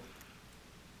called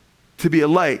to be a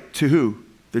light to who?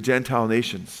 The Gentile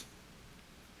nations.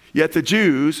 Yet the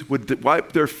Jews would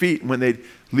wipe their feet when they'd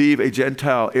leave a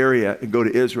Gentile area and go to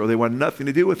Israel. They wanted nothing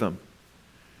to do with them.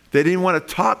 They didn't want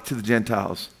to talk to the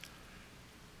Gentiles.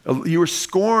 You were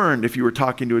scorned if you were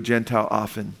talking to a Gentile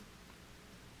often.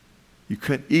 You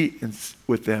couldn't eat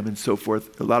with them and so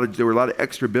forth. There were a lot of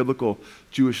extra biblical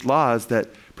Jewish laws that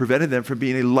prevented them from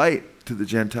being a light to the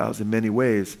Gentiles in many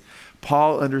ways.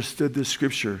 Paul understood this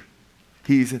scripture.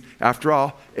 He's, after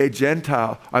all, a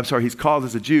Gentile. He's called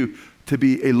as a Jew to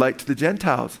be a light to the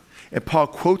Gentiles. And Paul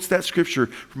quotes that scripture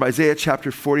from Isaiah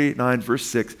chapter 49, verse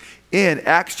 6, in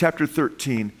Acts chapter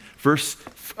 13, verse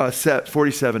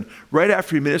 47, right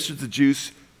after he ministered to the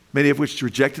Jews, many of which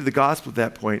rejected the gospel at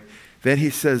that point. Then he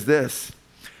says this.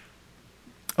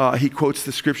 He quotes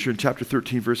the scripture in chapter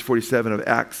 13, verse 47 of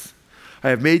Acts. I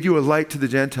have made you a light to the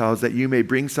Gentiles that you may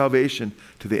bring salvation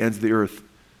to the ends of the earth.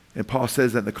 And Paul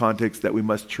says that in the context that we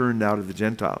must turn now to the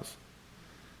Gentiles.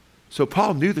 So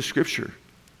Paul knew the scripture,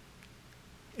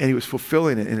 and he was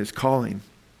fulfilling it in his calling.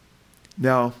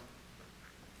 Now,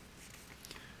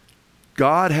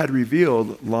 God had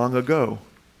revealed long ago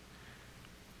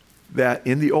that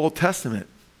in the Old Testament,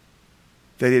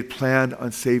 that he had planned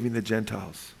on saving the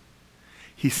Gentiles.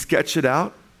 He sketched it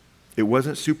out. It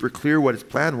wasn't super clear what his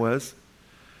plan was,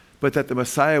 but that the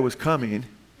Messiah was coming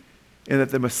and that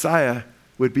the Messiah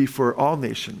would be for all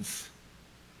nations,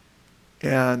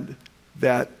 and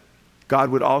that God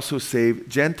would also save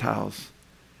Gentiles.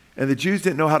 And the Jews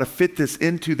didn't know how to fit this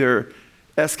into their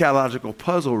eschatological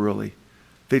puzzle, really.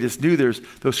 They just knew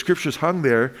those scriptures hung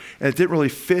there, and it didn't really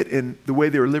fit in the way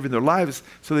they were living their lives,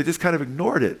 so they just kind of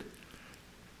ignored it.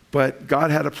 But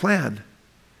God had a plan.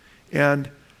 And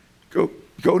go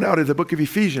now to the book of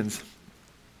Ephesians.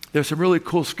 There's some really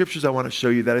cool scriptures I want to show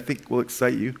you that I think will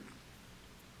excite you.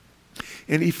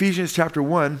 In Ephesians chapter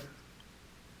 1,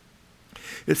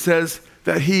 it says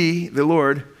that he, the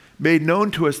Lord, made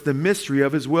known to us the mystery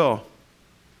of his will,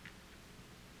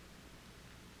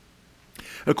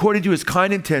 according to his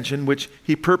kind intention, which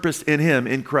he purposed in him,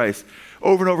 in Christ.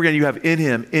 Over and over again, you have in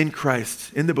him, in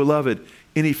Christ, in the beloved,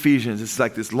 in Ephesians. It's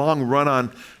like this long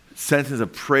run-on sentence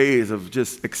of praise, of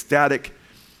just ecstatic,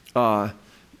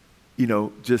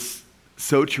 just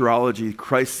soteriology,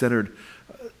 Christ-centered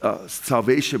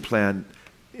salvation plan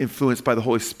influenced by the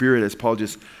Holy Spirit, as Paul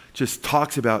just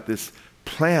talks about this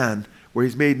plan where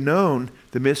he's made known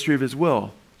the mystery of his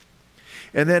will.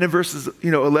 And then in verses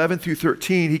 11 through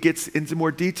 13, he gets into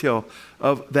more detail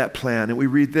of that plan. And we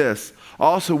read this.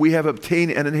 Also, we have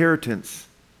obtained an inheritance,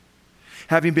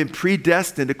 having been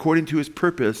predestined according to his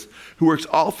purpose, who works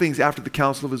all things after the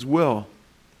counsel of his will.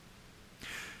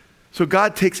 So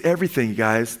God takes everything, you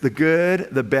guys, the good,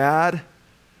 the bad,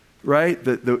 right?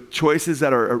 The choices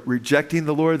that are rejecting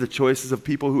the Lord, the choices of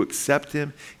people who accept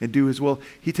him and do his will.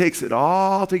 He takes it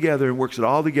all together and works it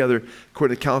all together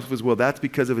according to the counsel of his will. That's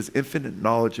because of his infinite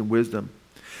knowledge and wisdom.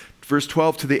 Verse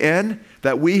 12, to the end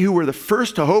that we who were the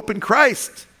first to hope in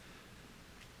Christ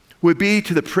would be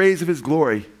to the praise of his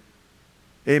glory.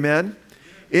 Amen.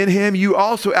 In him you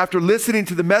also, after listening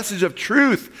to the message of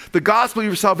truth, the gospel of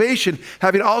your salvation,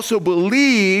 having also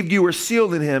believed, you were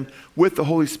sealed in him with the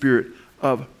Holy Spirit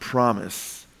of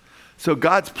promise. So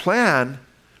God's plan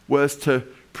was to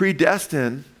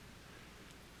predestine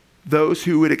those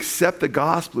who would accept the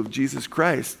gospel of Jesus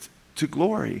Christ to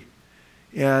glory,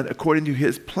 and according to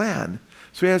his plan.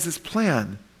 So he has this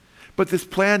plan. But this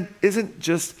plan isn't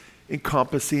just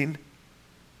encompassing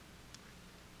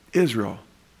Israel.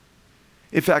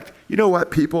 In fact, you know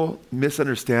what people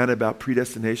misunderstand about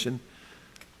predestination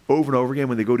over and over again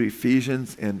when they go to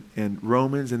Ephesians and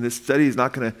Romans? And this study is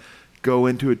not going to go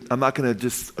into it. I'm not going to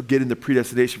just get into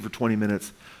predestination for 20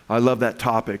 minutes. I love that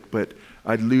topic, but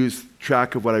I'd lose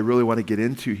track of what I really want to get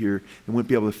into here and wouldn't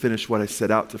be able to finish what I set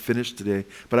out to finish today.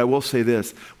 But I will say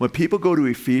this. When people go to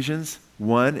Ephesians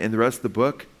 1 and the rest of the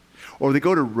book, or they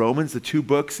go to Romans, the two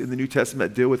books in the New Testament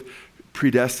that deal with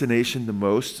predestination the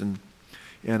most, and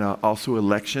also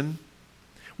election.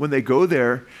 When they go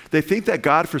there, they think that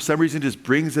God, for some reason, just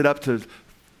brings it up to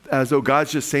as though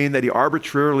God's just saying that he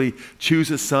arbitrarily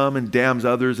chooses some and damns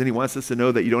others, and he wants us to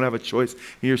know that you don't have a choice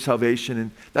in your salvation,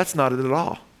 and that's not it at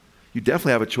all. You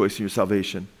definitely have a choice in your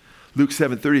salvation. Luke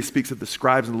 7:30 speaks of the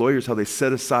scribes and lawyers, how they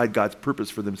set aside God's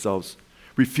purpose for themselves,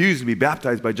 refused to be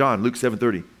baptized by John, Luke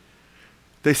 7:30.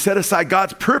 They set aside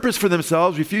God's purpose for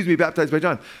themselves, refused to be baptized by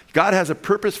John. God has a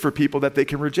purpose for people that they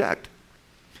can reject.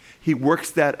 He works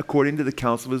that according to the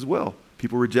counsel of his will.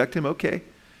 People reject him, okay.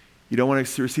 You don't want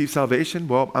to receive salvation?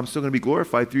 Well, I'm still going to be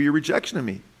glorified through your rejection of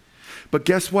me. But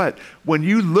guess what? When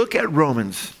you look at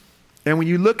Romans and when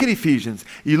you look at Ephesians,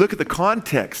 you look at the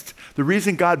context, the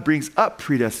reason God brings up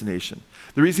predestination,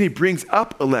 the reason he brings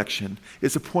up election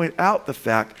is to point out the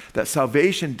fact that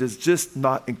salvation does just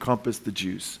not encompass the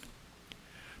Jews.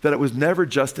 That it was never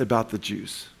just about the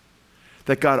Jews.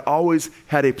 That God always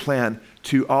had a plan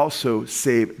to also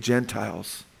save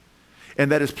Gentiles. And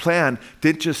that his plan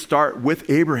didn't just start with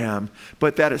Abraham,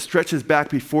 but that it stretches back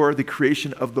before the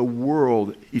creation of the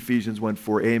world, Ephesians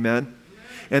 1:4, amen?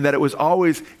 And that it was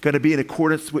always going to be in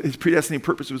accordance with his predestinating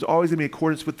purpose. It was always going to be in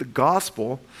accordance with the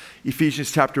gospel,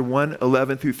 Ephesians chapter 1,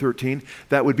 11 through 13,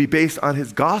 that would be based on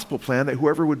his gospel plan, that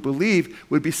whoever would believe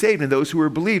would be saved, and those who were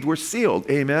believed were sealed,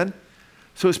 amen?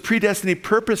 So his predestinating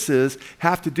purposes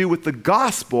have to do with the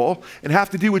gospel and have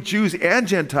to do with Jews and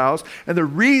Gentiles. And the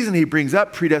reason he brings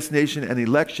up predestination and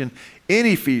election in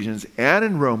Ephesians and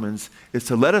in Romans is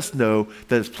to let us know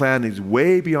that his plan is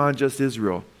way beyond just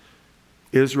Israel.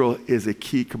 Israel is a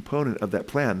key component of that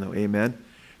plan, though, amen?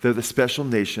 They're the special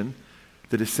nation,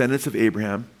 the descendants of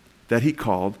Abraham that he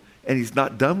called, and he's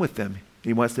not done with them.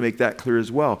 He wants to make that clear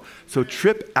as well. So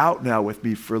trip out now with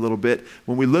me for a little bit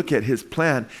when we look at his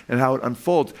plan and how it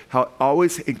unfolds, how it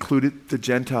always included the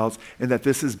Gentiles, and that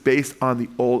this is based on the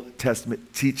Old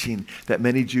Testament teaching that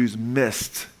many Jews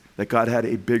missed, that God had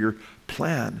a bigger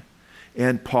plan.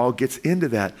 And Paul gets into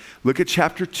that. Look at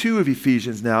chapter 2 of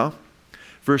Ephesians now,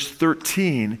 verse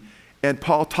 13, and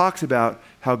Paul talks about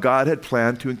how God had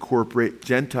planned to incorporate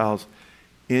Gentiles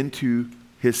into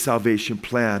his salvation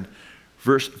plan.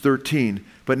 Verse 13,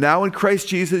 but now in Christ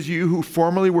Jesus, you who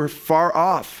formerly were far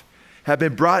off have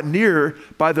been brought near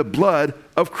by the blood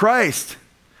of Christ.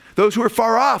 Those who were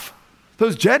far off,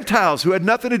 those Gentiles who had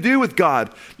nothing to do with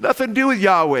God, nothing to do with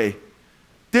Yahweh,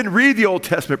 didn't read the Old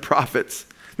Testament prophets.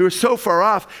 They were so far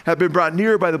off, have been brought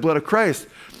near by the blood of Christ.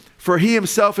 For he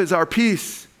himself is our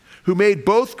peace, who made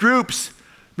both groups,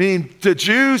 meaning the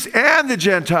Jews and the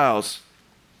Gentiles.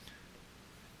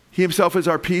 He himself is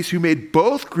our peace, who made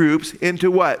both groups into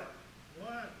what?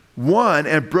 One,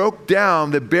 and broke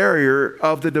down the barrier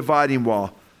of the dividing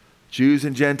wall. Jews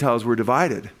and Gentiles were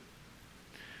divided.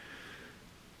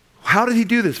 How did he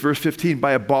do this? Verse 15,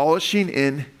 by abolishing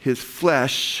in his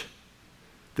flesh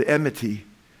the enmity,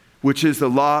 which is the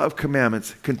law of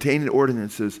commandments contained in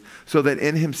ordinances, so that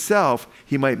in himself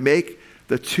he might make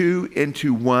the two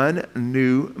into one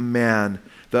new man,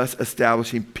 thus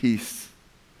establishing peace.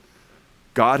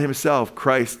 God himself,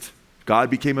 Christ, God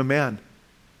became a man.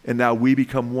 And now we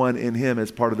become one in him as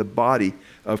part of the body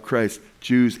of Christ,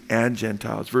 Jews and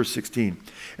Gentiles. Verse 16,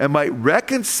 and might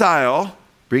reconcile,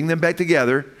 bring them back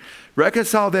together,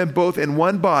 reconcile them both in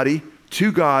one body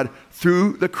to God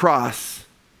through the cross,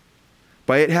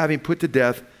 by it having put to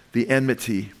death the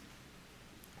enmity.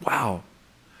 Wow.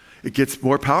 It gets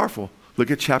more powerful.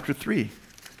 Look at chapter 3.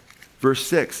 Verse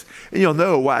 6. And you'll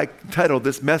know why I titled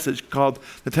this message the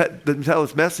title of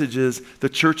this message is The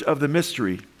Church of the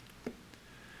Mystery.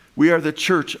 We are the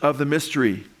church of the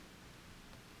mystery.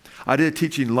 I did a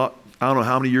teaching I don't know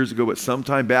how many years ago, but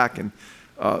sometime back, and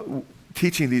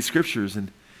teaching these scriptures.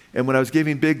 And when I was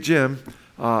giving Big Jim,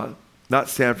 not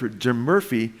Stanford, Jim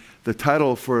Murphy, the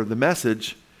title for the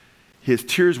message, his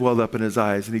tears welled up in his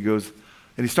eyes, and he goes,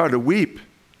 and he started to weep.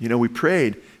 We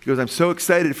prayed. He goes, I'm so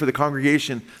excited for the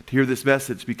congregation to hear this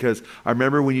message, because I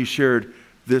remember when you shared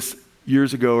this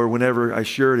years ago, or whenever I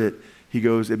shared it. He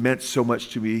goes, it meant so much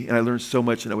to me, and I learned so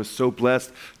much, and I was so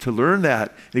blessed to learn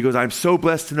that. And he goes, I'm so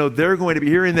blessed to know they're going to be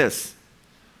hearing this.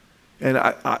 And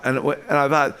I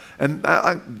thought,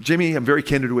 Jimmy, I'm very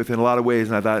kindred with in a lot of ways,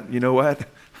 and I thought, you know what?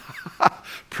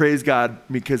 Praise God,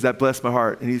 because that blessed my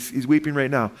heart. And he's weeping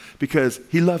right now, because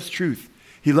he loves truth.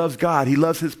 He loves God. He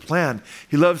loves his plan.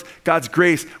 He loves God's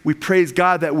grace. We praise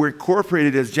God that we're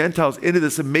incorporated as Gentiles into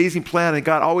this amazing plan, and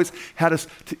God always had us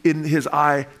in his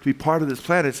eye to be part of this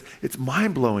plan. It's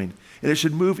mind-blowing, and it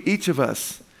should move each of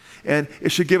us. And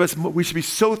it should give us, we should be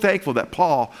so thankful that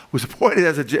Paul was appointed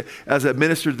as a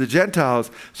minister to the Gentiles.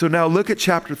 So now look at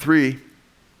chapter 3,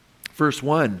 verse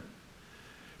 1.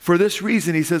 For this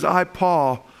reason, he says, I,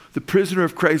 Paul, the prisoner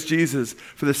of Christ Jesus,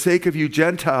 for the sake of you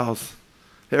Gentiles.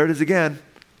 There it is again.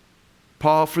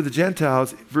 Paul for the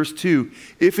Gentiles, verse 2,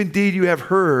 if indeed you have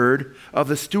heard of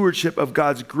the stewardship of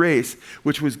God's grace,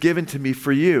 which was given to me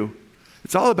for you.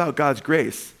 It's all about God's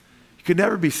grace. You could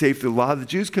never be saved through the law. The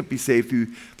Jews couldn't be saved through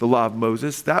the law of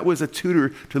Moses. That was a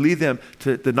tutor to lead them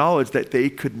to the knowledge that they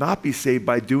could not be saved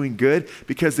by doing good,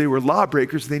 because they were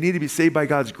lawbreakers. They needed to be saved by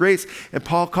God's grace. And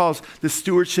Paul calls the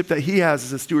stewardship that he has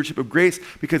as a stewardship of grace,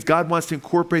 because God wants to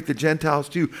incorporate the Gentiles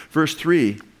too. Verse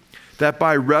 3, that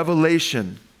by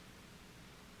revelation,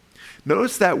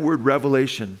 notice that word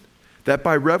revelation, that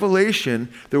by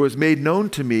revelation there was made known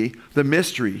to me the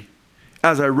mystery,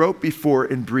 as I wrote before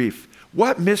in brief.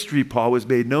 What mystery, Paul, was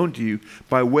made known to you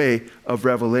by way of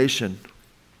revelation?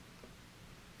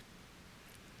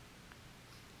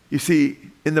 You see,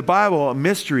 in the Bible, a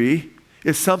mystery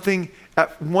is something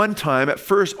at one time, at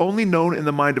first, only known in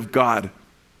the mind of God.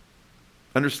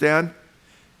 Understand?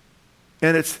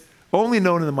 And it's only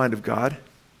known in the mind of God.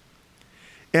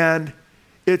 And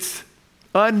it's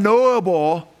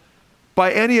unknowable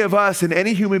by any of us and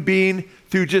any human being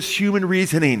through just human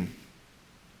reasoning.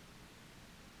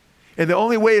 And the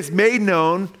only way it's made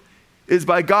known is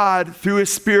by God through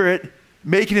his Spirit,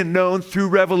 making it known through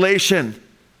revelation,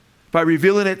 by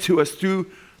revealing it to us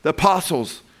through the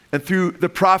apostles and through the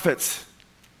prophets.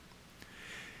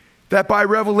 That by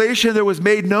revelation there was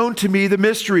made known to me the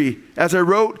mystery, as I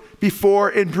wrote before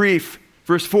in brief.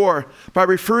 Verse 4, by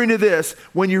referring to this,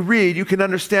 when you read, you can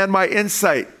understand my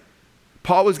insight.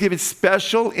 Paul was given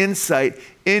special insight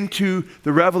into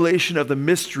the revelation of the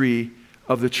mystery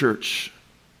of the church.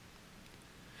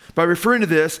 By referring to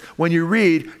this, when you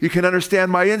read, you can understand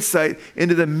my insight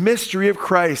into the mystery of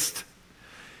Christ.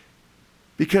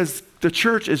 Because the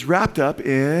church is wrapped up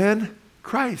in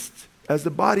Christ, as the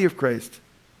body of Christ.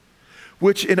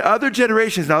 Which in other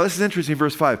generations, now this is interesting,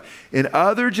 verse 5. In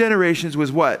other generations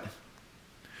was what?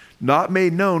 Not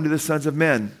made known to the sons of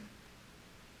men,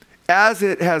 as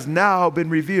it has now been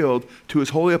revealed to his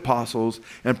holy apostles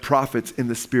and prophets in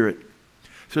the Spirit.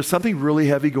 So there's something really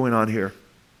heavy going on here.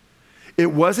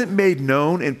 It wasn't made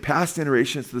known in past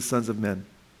generations to the sons of men.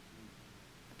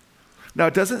 Now,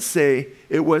 it doesn't say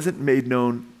it wasn't made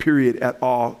known, period, at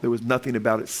all. There was nothing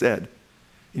about it said.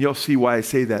 And you'll see why I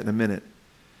say that in a minute.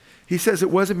 He says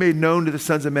it wasn't made known to the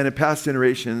sons of men in past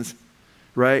generations,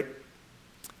 right?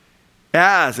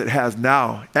 As it has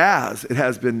now, as it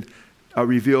has been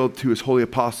revealed to his holy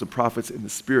apostles and prophets in the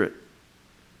Spirit.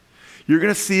 You're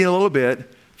going to see in a little bit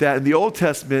that in the Old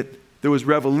Testament, there was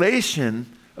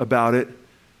revelation about it,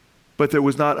 but there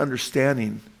was not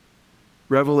understanding.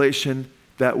 Revelation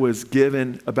that was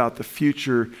given about the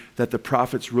future that the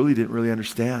prophets really didn't really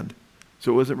understand.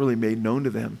 So it wasn't really made known to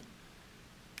them,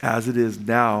 as it is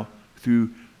now through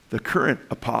the current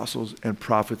apostles and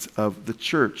prophets of the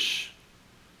church.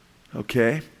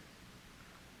 Okay?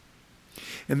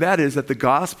 And that is that the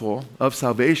gospel of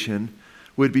salvation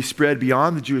would be spread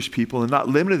beyond the Jewish people and not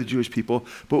limited to the Jewish people,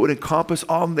 but would encompass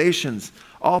all nations,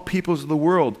 all peoples of the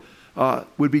world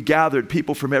would be gathered,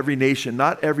 people from every nation,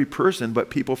 not every person, but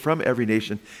people from every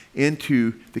nation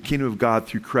into the kingdom of God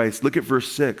through Christ. Look at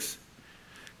verse 6.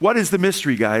 What is the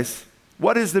mystery, guys?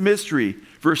 What is the mystery?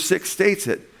 Verse 6 states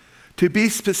it. To be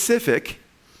specific,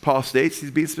 Paul states,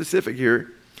 he's being specific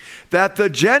here, that the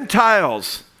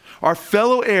Gentiles are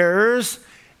fellow heirs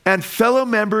and fellow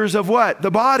members of what? The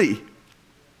body.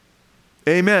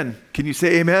 Amen. Can you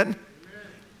say amen? Amen.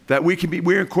 That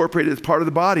we're incorporated as part of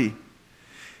the body.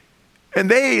 And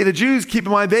the Jews, keep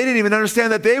in mind, they didn't even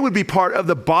understand that they would be part of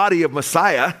the body of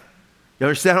Messiah. You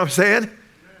understand what I'm saying? Amen.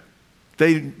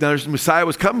 The Messiah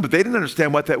was coming, but they didn't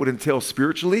understand what that would entail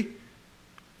spiritually.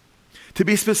 To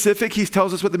be specific, he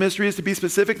tells us what the mystery is. To be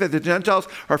specific, that the Gentiles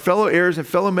are fellow heirs and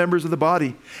fellow members of the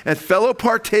body and fellow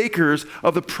partakers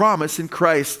of the promise in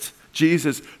Christ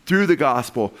Jesus through the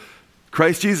gospel.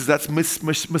 Christ Jesus, that's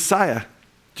Messiah,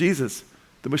 Jesus,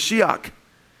 the Mashiach.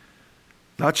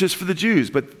 Not just for the Jews,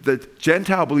 but the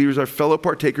Gentile believers are fellow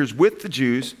partakers with the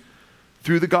Jews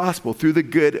through the gospel, through the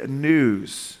good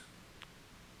news.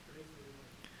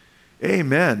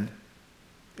 Amen.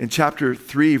 In chapter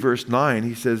 3, verse 9,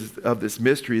 he says of this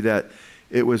mystery that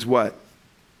it was what?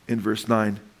 In verse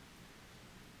 9.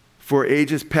 For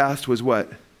ages past was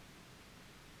what?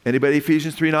 Anybody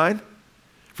Ephesians 3:9?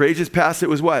 For ages past it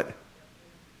was what?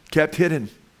 Kept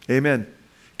hidden. Amen.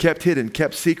 Kept hidden,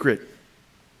 kept secret.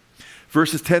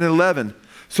 Verses 10 and 11.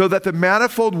 So that the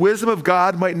manifold wisdom of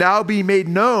God might now be made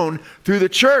known through the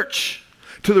church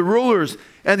to the rulers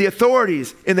and the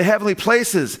authorities in the heavenly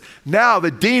places. Now the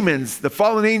demons, the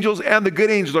fallen angels, and the good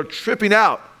angels are tripping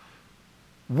out.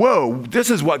 Whoa,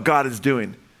 this is what God is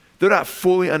doing. They're not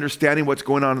fully understanding what's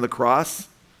going on in the cross,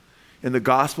 in the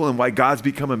gospel, and why God's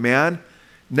become a man.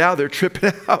 Now they're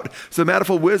tripping out. So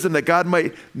manifold wisdom that God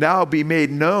might now be made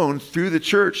known through the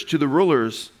church to the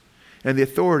rulers and the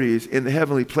authorities in the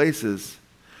heavenly places.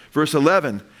 Verse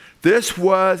 11, this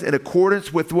was in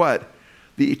accordance with what?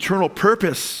 The eternal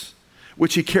purpose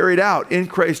which he carried out in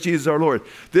Christ Jesus our Lord.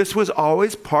 This was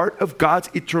always part of God's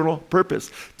eternal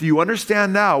purpose. Do you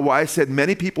understand now why I said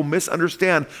many people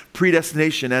misunderstand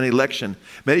predestination and election?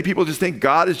 Many people just think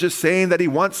God is just saying that he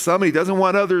wants some and he doesn't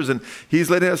want others, and he's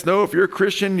letting us know if you're a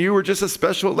Christian, you were just a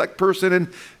special elect person.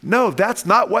 And no, that's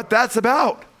not what that's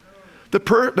about. The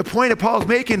point that Paul's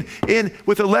making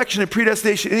with election and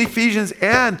predestination in Ephesians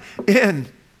and in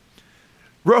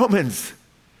Romans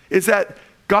is that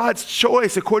God's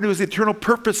choice, according to his eternal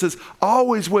purposes,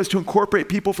 always was to incorporate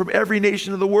people from every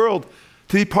nation of the world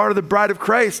to be part of the bride of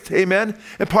Christ, amen,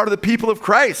 and part of the people of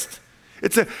Christ.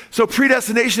 So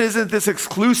predestination isn't this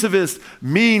exclusivist,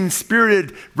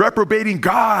 mean-spirited, reprobating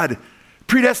God.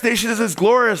 Predestination is this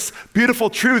glorious, beautiful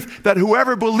truth that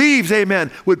whoever believes,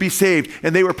 amen, would be saved.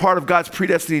 And they were part of God's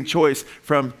predestinating choice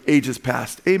from ages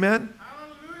past. Amen?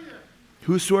 Hallelujah.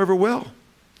 Whosoever will.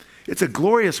 It's a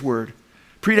glorious word.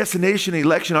 Predestination and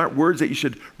election aren't words that you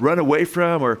should run away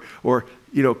from or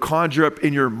conjure up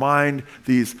in your mind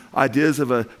these ideas of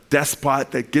a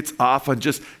despot that gets off on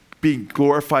just being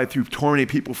glorified through tormenting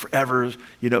people forever.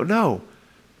 No.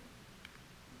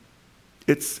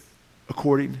 It's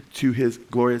according to his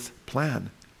glorious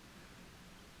plan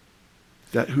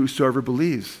that whosoever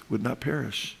believes would not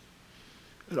perish.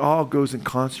 It all goes in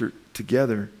concert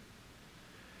together.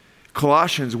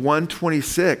 Colossians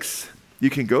 1:26, you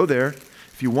can go there.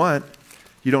 If you want,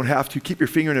 you don't have to. Keep your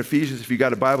finger in Ephesians if you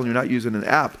got a Bible and you're not using an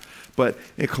app. But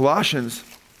in Colossians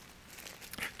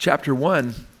chapter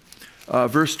 1,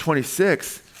 verse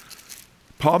 26,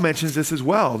 Paul mentions this as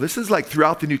well. This is like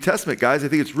throughout the New Testament, guys. I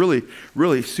think it's really,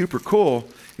 really super cool.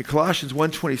 In Colossians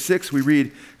 1:26, we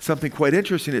read something quite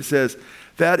interesting. It says,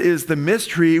 that is the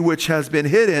mystery which has been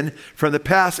hidden from the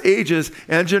past ages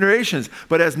and generations,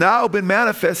 but has now been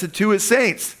manifested to his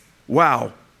saints.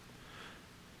 Wow.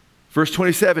 Verse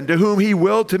 27, to whom he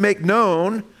willed to make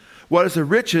known what is the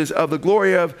riches of the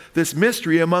glory of this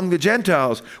mystery among the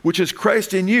Gentiles, which is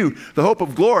Christ in you, the hope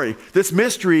of glory. This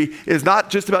mystery is not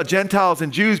just about Gentiles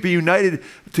and Jews being united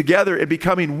together and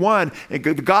becoming one, and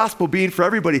the gospel being for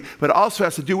everybody, but it also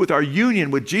has to do with our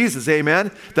union with Jesus, amen?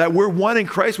 That we're one in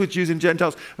Christ with Jews and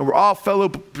Gentiles, and we're all fellow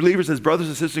believers as brothers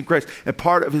and sisters in Christ, and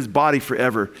part of his body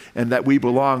forever, and that we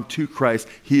belong to Christ.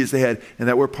 He is the head, and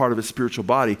that we're part of his spiritual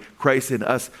body, Christ in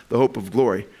us, the hope of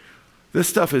glory. This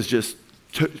stuff is just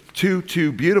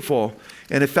too beautiful.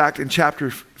 And in fact, in chapter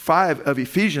 5 of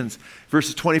Ephesians,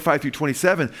 verses 25 through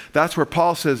 27, that's where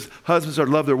Paul says husbands are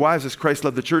to love their wives as Christ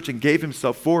loved the church and gave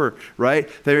himself for her, right?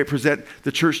 They may present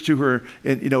the church to her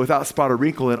without spot or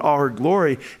wrinkle in all her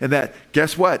glory. And that,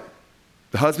 guess what?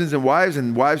 The husbands and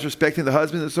wives respecting the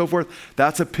husbands and so forth,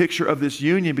 that's a picture of this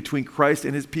union between Christ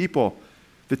and his people.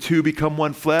 The two become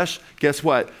one flesh. Guess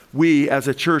what? We as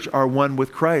a church are one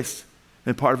with Christ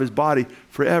and part of his body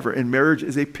forever. And marriage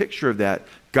is a picture of that.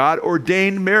 God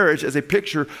ordained marriage as a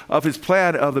picture of his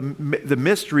plan of the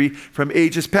mystery from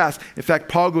ages past. In fact,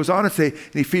 Paul goes on to say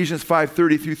in Ephesians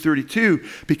 5:30 through 32,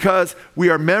 because we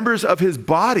are members of his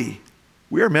body.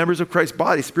 We are members of Christ's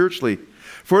body spiritually.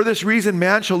 For this reason,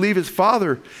 man shall leave his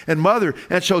father and mother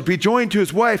and shall be joined to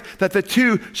his wife, that the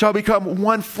two shall become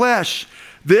one flesh.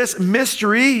 This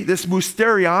mystery, this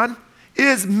mysterion,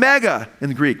 is mega in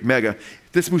the Greek, mega.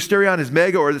 This mysterion is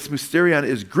mega, or this mysterion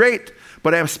is great,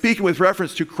 but I am speaking with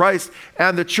reference to Christ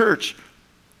and the church.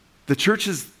 The church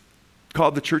is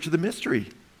called the church of the mystery.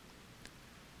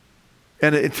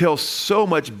 And it tells so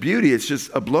much beauty, it's just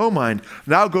a blow mind.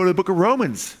 Now go to the book of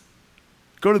Romans.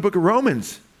 Go to the book of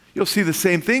Romans. You'll see the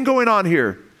same thing going on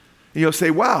here. And you'll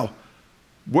say, wow,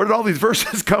 where did all these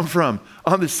verses come from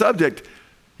on this subject?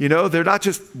 You know, they're not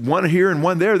just one here and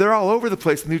one there. They're all over the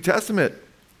place in the New Testament.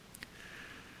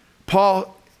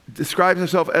 Paul describes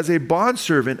himself as a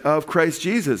bondservant of Christ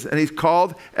Jesus, and he's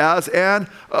called as an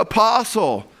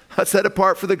apostle, set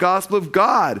apart for the gospel of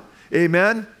God.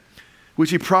 Amen? Which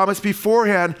he promised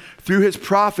beforehand through his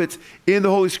prophets in the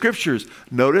Holy Scriptures.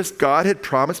 Notice God had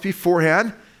promised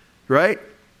beforehand, right,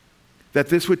 that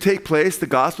this would take place, the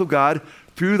gospel of God,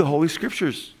 through the Holy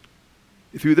Scriptures,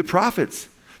 through the prophets.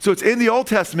 So it's in the Old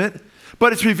Testament,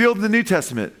 but it's revealed in the New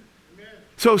Testament. Amen.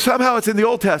 So somehow it's in the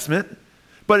Old Testament,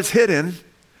 but it's hidden,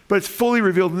 but it's fully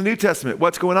revealed in the New Testament.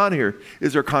 What's going on here?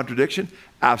 Is there a contradiction?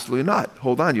 Absolutely not.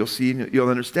 Hold on, you'll see, you'll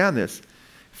understand this.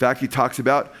 In fact, he talks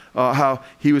about how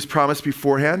he was promised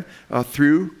beforehand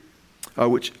through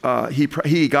which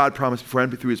God promised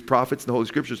beforehand through his prophets in the Holy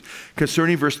Scriptures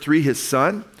concerning, verse 3, his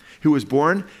son, who was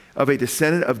born of a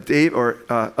descendant of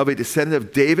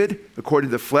David, according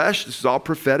to the flesh. This is all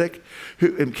prophetic,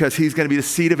 because he's going to be the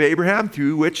seed of Abraham,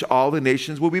 through which all the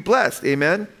nations will be blessed.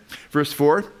 Amen. Verse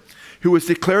 4. Who was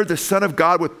declared the Son of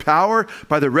God with power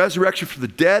by the resurrection from the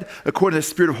dead, according to the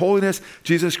Spirit of holiness,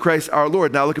 Jesus Christ our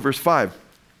Lord. Now look at verse 5.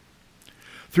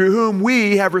 Through whom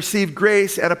we have received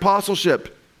grace and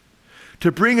apostleship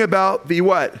to bring about the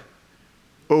what?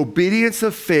 Obedience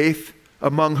of faith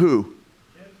among who?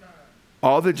 Gentiles.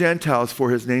 All the Gentiles for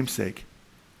his name's sake.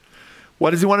 What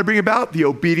does he want to bring about? The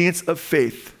obedience of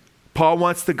faith. Paul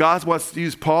wants to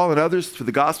use Paul and others for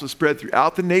the gospel to spread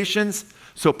throughout the nations,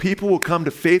 so people will come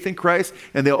to faith in Christ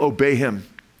and they'll obey him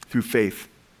through faith.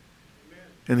 Amen.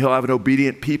 And he'll have an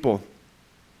obedient people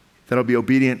that'll be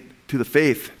obedient to the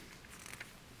faith.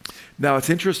 Now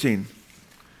it's interesting,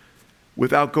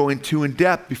 without going too in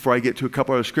depth before I get to a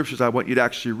couple other scriptures I want you to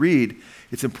actually read,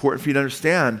 it's important for you to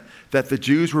understand that the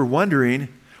Jews were wondering,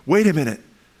 wait a minute,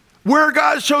 we're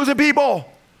God's chosen people.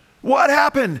 What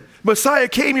happened? Messiah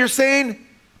came, you're saying,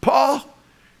 Paul?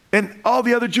 And all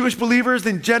the other Jewish believers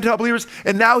and Gentile believers,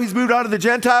 and now he's moved on to the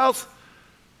Gentiles?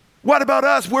 What about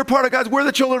us? We're part of God's, we're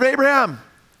the children of Abraham.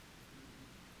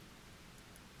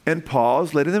 And Paul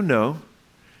is letting them know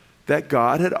that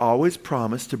God had always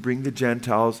promised to bring the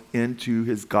Gentiles into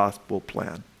his gospel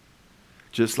plan,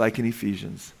 just like in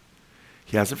Ephesians.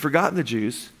 He hasn't forgotten the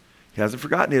Jews. He hasn't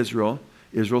forgotten Israel.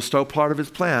 Israel's still part of his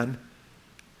plan,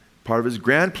 part of his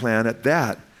grand plan at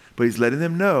that. But he's letting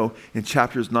them know in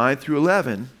chapters 9 through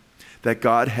 11 that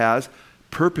God has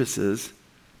purposes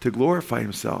to glorify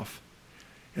himself,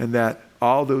 and that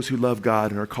all those who love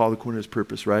God and are called according to his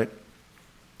purpose, right?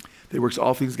 They works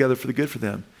all things together for the good for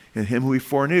them. And him who he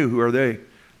foreknew, who are they?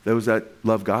 Those that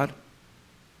love God.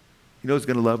 You know who's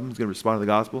going to love him? He's going to respond to the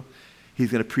gospel. He's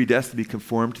going to predestine to be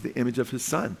conformed to the image of his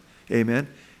son. Amen.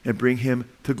 And bring him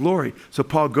to glory. So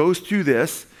Paul goes through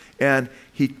this, and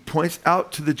he points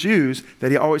out to the Jews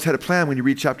that he always had a plan when you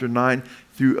read chapter 9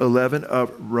 through 11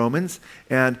 of Romans.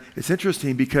 And it's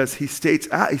interesting because he states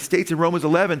in Romans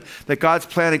 11 that God's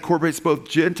plan incorporates both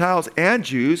Gentiles and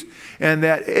Jews, and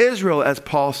that Israel, as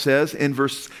Paul says in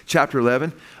chapter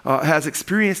 11, has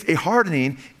experienced a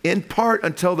hardening in part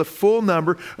until the full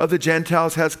number of the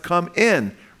Gentiles has come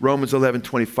in. Romans 11,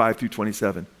 25 through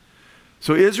 27.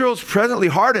 So Israel is presently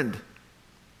hardened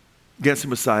against the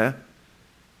Messiah.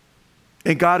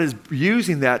 And God is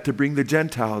using that to bring the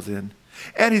Gentiles in.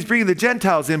 And he's bringing the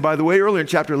Gentiles in, by the way, earlier in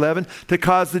chapter 11, to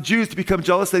cause the Jews to become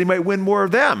jealous that he might win more of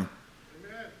them.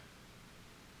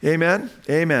 Amen? Amen?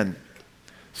 Amen.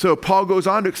 So Paul goes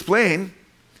on to explain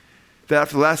that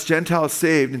after the last Gentile is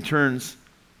saved and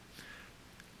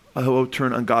he'll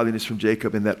turn ungodliness from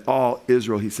Jacob, and that all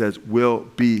Israel, he says, will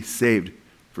be saved.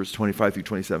 Verse 25 through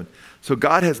 27. So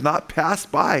God has not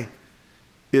passed by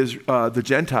the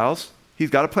Gentiles. He's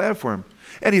got a plan for him.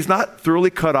 And he's not thoroughly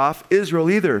cut off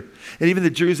Israel either. And even the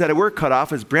Jews that were cut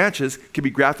off as branches can be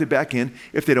grafted back in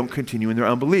if they don't continue in their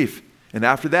unbelief. And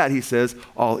after that, he says,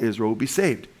 all Israel will be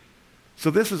saved. So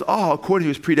this is all according to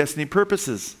his predestining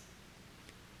purposes.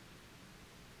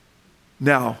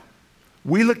 Now,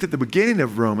 we looked at the beginning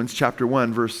of Romans chapter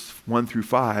 1, verse 1 through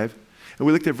 5. And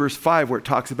we looked at verse 5 where it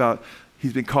talks about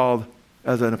he's been called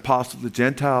as an apostle to the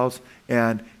Gentiles,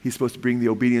 and he's supposed to bring the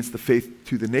obedience, the faith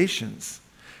to the nations.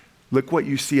 Look what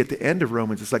you see at the end of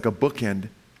Romans. It's like a bookend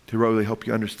to really help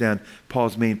you understand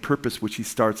Paul's main purpose, which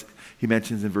he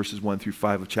mentions in verses 1 through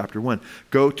 5 of chapter 1.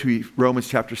 Go to Romans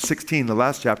chapter 16, the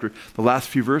last chapter, the last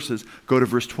few verses. Go to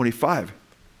verse 25.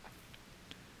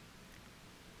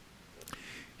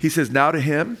 He says, now to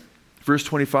him, verse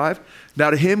 25,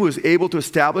 now to him who is able to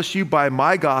establish you by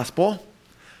my gospel.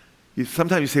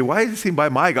 Sometimes you say, why is it saying by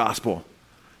my gospel?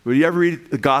 Will you ever read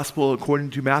the gospel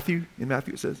according to Matthew? In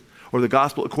Matthew it says. Or the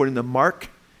gospel according to Mark.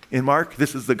 In Mark,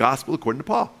 this is the gospel according to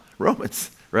Paul.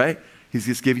 Romans, right? He's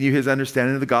just giving you his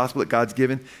understanding of the gospel that God's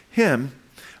given him,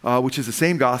 which is the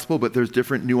same gospel, but there's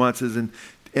different nuances and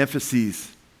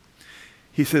emphases.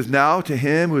 He says, now to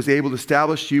him who is able to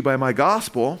establish you by my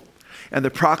gospel and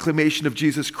the proclamation of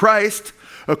Jesus Christ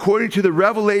according to the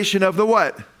revelation of the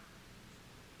what?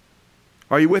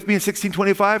 Are you with me in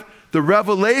 1625? The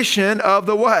revelation of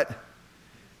the what?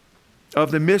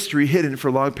 Of the mystery hidden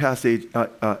for long past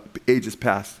ages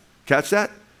past. Catch that?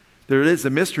 There it is, the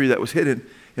mystery that was hidden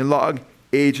in long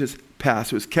ages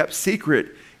past. It was kept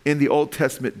secret in the Old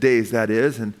Testament days, that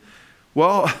is. And,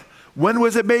 well, when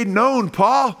was it made known,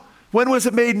 Paul? When was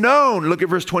it made known? Look at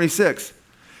verse 26.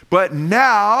 But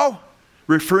now,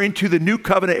 referring to the new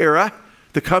covenant era,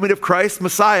 the coming of Christ,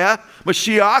 Messiah,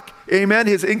 Mashiach, amen,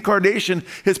 his incarnation,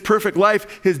 his perfect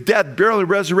life, his death, burial, and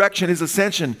resurrection, his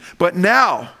ascension. But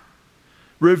now,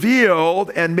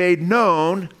 revealed and made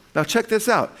known. Now check this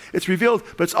out. It's revealed,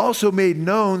 but it's also made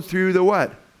known through the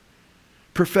what?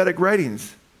 Prophetic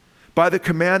writings, by the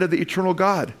command of the eternal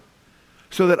God,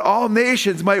 so that all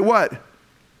nations might what?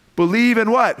 Believe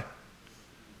in what?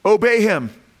 Obey him.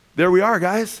 There we are,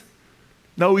 guys.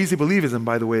 No easy believism,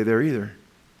 by the way, there either.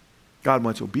 God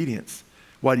wants obedience.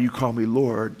 Why do you call me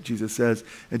Lord, Jesus says,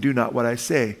 and do not what I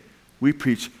say? We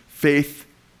preach faith,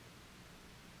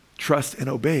 trust, and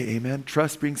obey. Amen.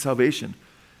 Trust brings salvation.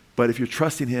 But if you're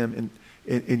trusting him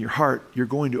in your heart, you're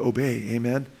going to obey.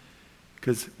 Amen.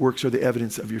 Because works are the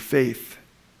evidence of your faith.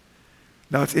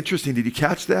 Now it's interesting. Did you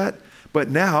catch that? But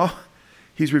now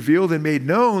he's revealed and made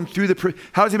known through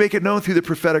how does he make it known? Through the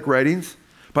prophetic writings,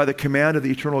 by the command of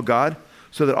the eternal God,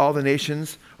 so that all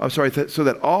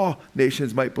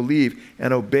nations might believe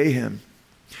and obey him.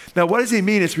 Now, what does he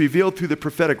mean? It's revealed through the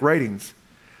prophetic writings.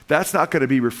 That's not going to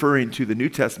be referring to the New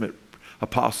Testament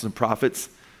apostles and prophets.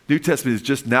 New Testament is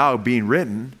just now being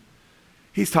written.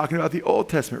 He's talking about the Old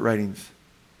Testament writings.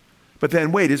 But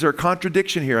then, wait, is there a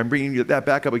contradiction here? I'm bringing that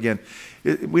back up again.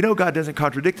 We know God doesn't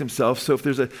contradict himself, so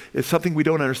if something we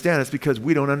don't understand, it's because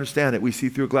we don't understand it. We see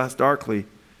through a glass darkly.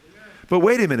 But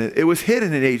wait a minute, it was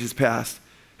hidden in ages past.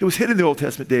 It was hidden in the Old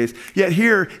Testament days. Yet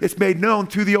here, it's made known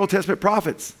through the Old Testament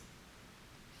prophets.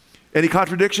 Any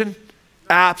contradiction?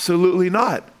 Absolutely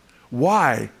not.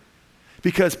 Why?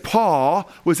 Because Paul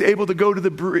was able to go to the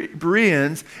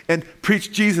Bereans and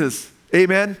preach Jesus.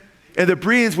 Amen? And the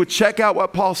Bereans would check out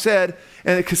what Paul said,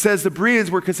 and it says the Bereans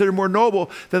were considered more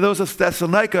noble than those of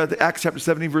Thessalonica, Acts chapter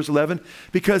 17, verse 11,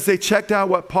 because they checked out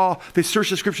they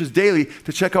searched the scriptures daily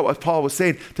to check out what Paul was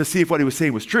saying, to see if what he was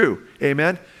saying was true.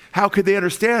 Amen? How could they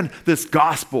understand this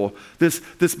gospel, this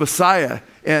Messiah,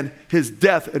 and his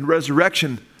death and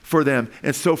resurrection for them,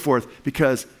 and so forth?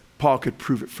 Because Paul could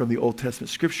prove it from the Old Testament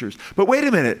scriptures. But wait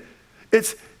a minute.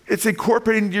 It's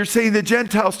incorporating, you're saying, the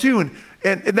Gentiles too,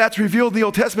 and that's revealed in the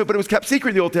Old Testament, but it was kept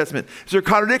secret in the Old Testament. Is there a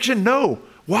contradiction? No.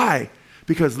 Why?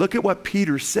 Because look at what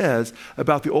Peter says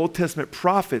about the Old Testament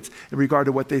prophets in regard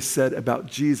to what they said about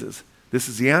Jesus. This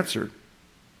is the answer.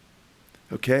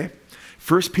 Okay?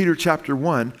 1 Peter chapter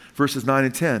 1, verses 9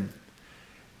 and 10.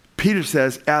 Peter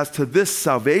says, as to this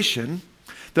salvation,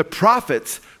 the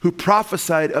prophets who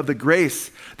prophesied of the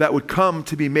grace that would come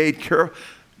to be made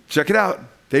check it out.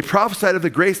 They prophesied of the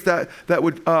grace that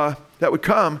would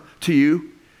come to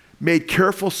you, made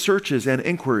careful searches and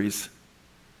inquiries.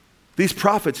 These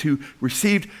prophets who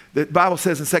received, the Bible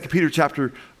says in 2 Peter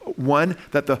chapter 1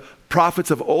 that the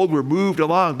prophets of old were moved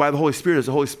along by the Holy Spirit as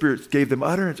the Holy Spirit gave them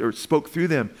utterance or spoke through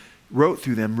them, wrote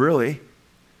through them, really.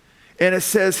 And it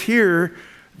says here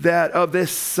that of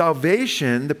this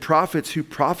salvation, the prophets who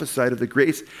prophesied of the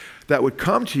grace that would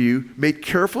come to you made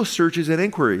careful searches and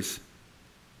inquiries.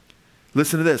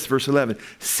 Listen to this, verse 11.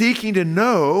 Seeking to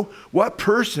know what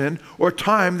person or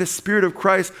time the Spirit of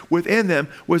Christ within them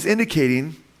was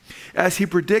indicating as he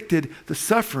predicted the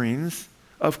sufferings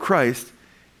of Christ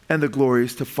and the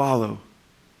glories to follow.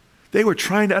 They were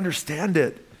trying to understand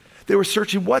it. They were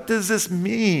searching, what does this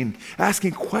mean?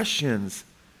 Asking questions.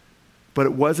 But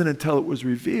it wasn't until it was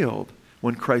revealed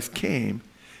when Christ came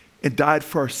and died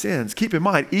for our sins. Keep in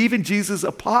mind, even Jesus'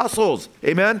 apostles,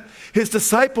 amen, his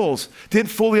disciples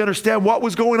didn't fully understand what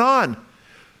was going on.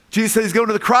 Jesus said he's going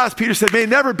to the cross. Peter said, may it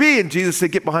never be. And Jesus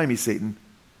said, get behind me, Satan.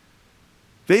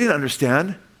 They didn't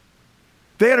understand.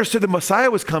 They understood the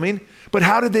Messiah was coming, but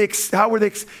how were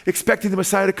they expecting the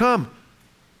Messiah to come?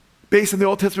 Based on the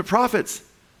Old Testament prophets.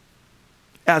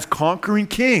 As conquering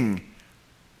king,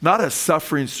 not a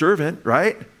suffering servant,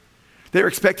 right? They were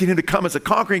expecting him to come as a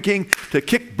conquering king to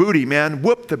kick booty, man,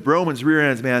 whoop the Romans' rear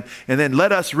ends, man, and then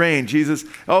let us reign. Jesus,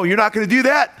 oh, you're not going to do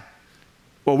that?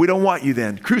 Well, we don't want you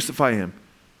then. Crucify him.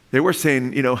 They were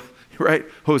saying, right,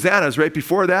 Hosanna's right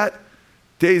before that.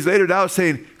 Days later, now it's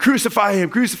saying, crucify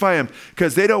him,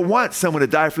 because they don't want someone to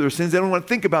die for their sins. They don't want to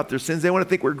think about their sins. They want to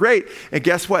think we're great. And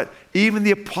guess what? Even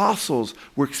the apostles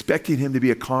were expecting him to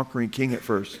be a conquering king at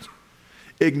first,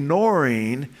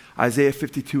 ignoring Isaiah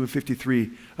 52 and 53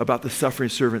 about the suffering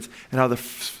servants and how the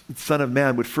Son of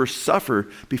Man would first suffer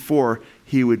before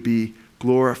he would be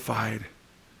glorified.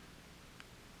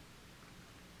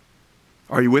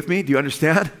 Are you with me? Do you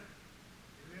understand?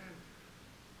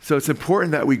 So it's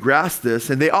important that we grasp this.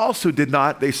 And they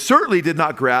certainly did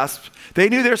not grasp. They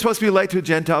knew they were supposed to be a light to the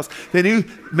Gentiles. They knew,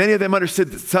 many of them understood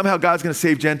that somehow God's going to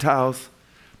save Gentiles.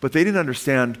 But they didn't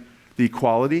understand the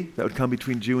equality that would come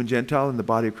between Jew and Gentile in the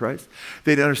body of Christ.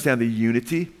 They didn't understand the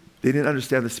unity. They didn't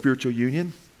understand the spiritual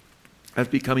union as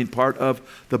becoming part of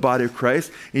the body of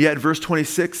Christ. And yet in verse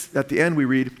 26, at the end we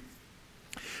read,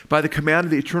 by the command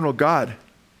of the eternal God,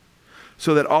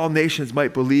 so that all nations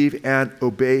might believe and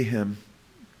obey him.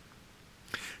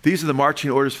 These are the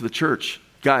marching orders for the church.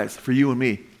 Guys, for you and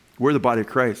me, we're the body of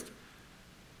Christ.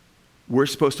 We're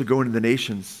supposed to go into the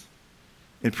nations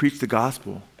and preach the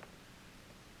gospel.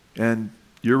 And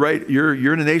you're right, you're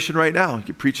in a nation right now. You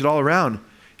can preach it all around,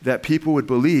 that people would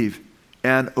believe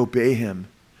and obey him.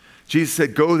 Jesus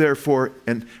said, go therefore,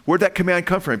 and where'd that command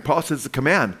come from? Paul says it's a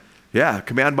command. Yeah,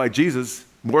 command by Jesus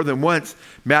more than once.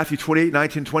 Matthew 28,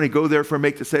 19, 20, go therefore and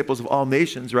make disciples of all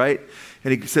nations, right?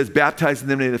 And he says, baptizing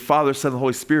them in the name of the Father, Son, and the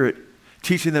Holy Spirit,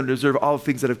 teaching them to observe all the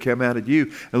things that have commanded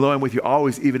you. And lo, I'm with you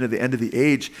always, even to the end of the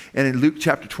age. And in Luke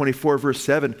chapter 24, verse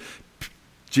 7,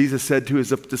 Jesus said to his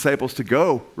disciples to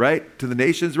go, right, to the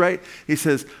nations, right? He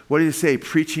says, what did he say?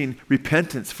 Preaching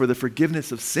repentance for the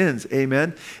forgiveness of sins,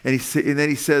 amen? And then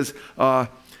he says that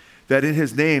in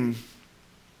his name,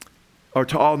 or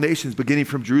to all nations, beginning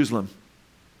from Jerusalem.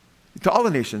 To all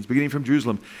the nations, beginning from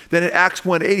Jerusalem. Then in Acts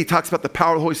 1:8, he talks about the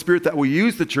power of the Holy Spirit that will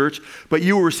use the church, but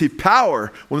you will receive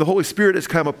power when the Holy Spirit has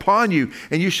come upon you,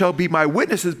 and you shall be my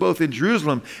witnesses both in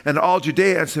Jerusalem and all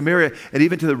Judea and Samaria, and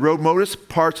even to the remotest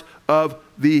parts of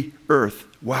the earth.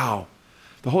 Wow.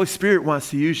 The Holy Spirit wants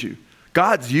to use you.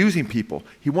 God's using people.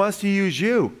 He wants to use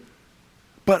you.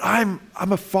 But I'm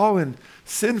a fallen,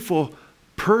 sinful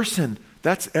person.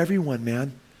 That's everyone,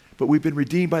 man. But we've been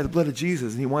redeemed by the blood of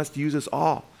Jesus, and he wants to use us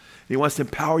all. He wants to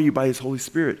empower you by his Holy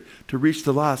Spirit to reach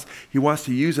the lost. He wants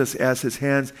to use us as his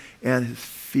hands and his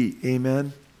feet.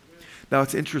 Amen? Now,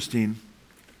 it's interesting.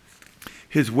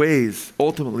 His ways,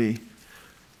 ultimately,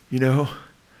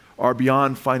 are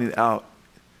beyond finding out.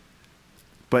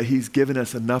 But he's given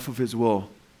us enough of his will,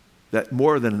 that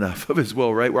more than enough of his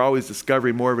will, right? We're always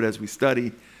discovering more of it as we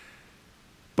study.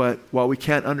 But while we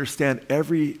can't understand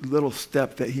every little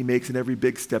step that he makes and every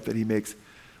big step that he makes,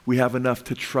 we have enough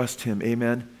to trust him.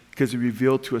 Amen? Because he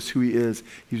revealed to us who he is.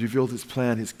 He's revealed his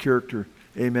plan, his character.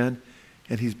 Amen?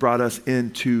 And he's brought us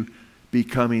into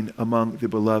becoming among the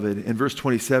beloved. And verse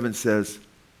 27 says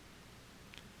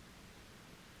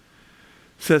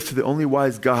to the only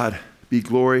wise God, be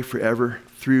glory forever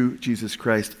through Jesus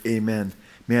Christ. Amen.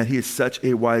 Man, he is such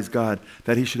a wise God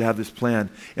that he should have this plan.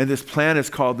 And this plan is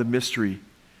called the mystery,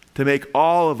 to make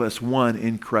all of us one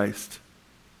in Christ.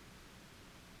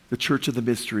 The church of the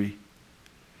mystery.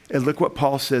 And look what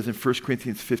Paul says in 1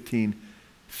 Corinthians 15,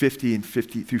 50 and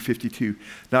 50 through 52.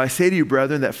 Now I say to you,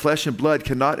 brethren, that flesh and blood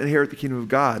cannot inherit the kingdom of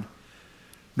God,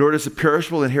 nor does the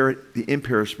perishable inherit the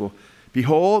imperishable.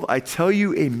 Behold, I tell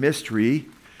you a mystery.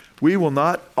 We will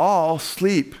not all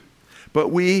sleep, but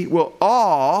we will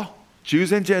all,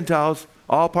 Jews and Gentiles,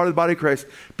 all part of the body of Christ,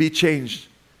 be changed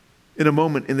in a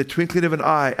moment, in the twinkling of an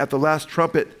eye, at the last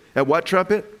trumpet. At what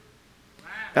trumpet?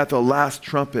 At the last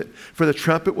trumpet. For the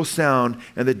trumpet will sound,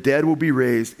 and the dead will be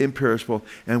raised imperishable,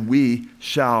 and we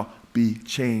shall be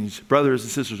changed. Brothers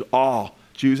and sisters, all,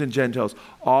 Jews and Gentiles,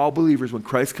 all believers, when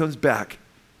Christ comes back,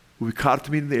 will be caught up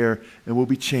to meet in the air, and will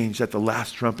be changed at the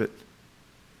last trumpet.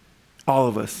 All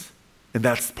of us. And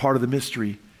that's part of the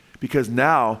mystery. Because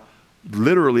now,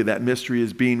 literally, that mystery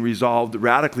is being resolved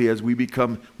radically as we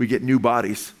get new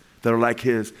bodies that are like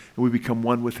his, and we become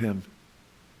one with him.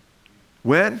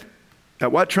 When?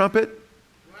 At what trumpet?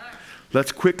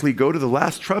 Let's quickly go to the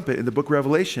last trumpet in the book of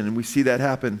Revelation, and we see that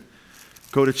happen.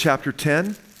 Go to chapter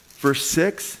 10, verse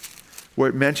 6, where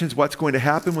it mentions what's going to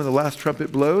happen when the last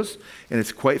trumpet blows, and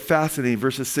it's quite fascinating,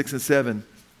 verses 6 and 7.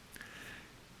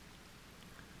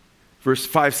 Verse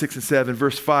 5, 6, and 7.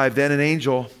 Verse 5, then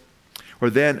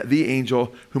the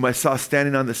angel whom I saw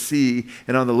standing on the sea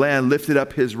and on the land lifted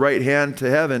up his right hand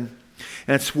to heaven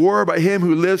and swore by him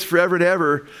who lives forever and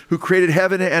ever, who created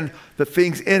heaven and the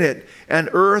things in it, and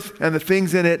earth and the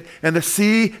things in it, and the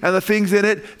sea and the things in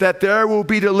it, that there will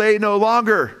be delay no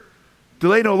longer.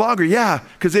 Delay no longer, yeah,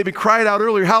 because they've been crying out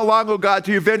earlier, how long, O God,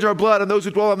 do you avenge our blood on those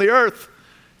who dwell on the earth?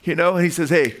 You know, and he says,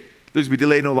 hey, there's going to be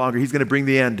delay no longer. He's going to bring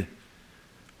the end.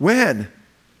 When?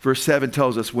 Verse 7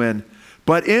 tells us when.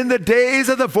 But in the days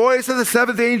of the voice of the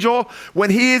seventh angel,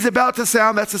 when he is about to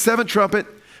sound, that's the seventh trumpet.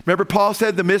 Remember Paul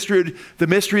said the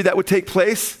mystery that would take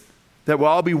place, that we'll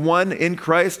all be one in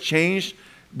Christ, changed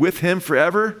with him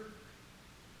forever.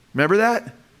 Remember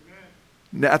that?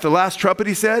 Amen. At the last trumpet,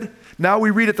 he said. Now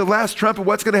we read at the last trumpet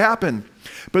what's going to happen.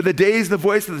 But the days of the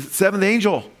voice of the seventh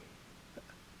angel,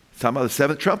 it's talking about the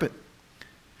seventh trumpet.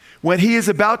 When he is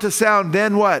about to sound,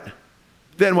 then what?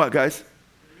 Then what, guys?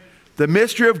 The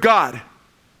mystery of God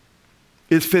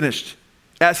is finished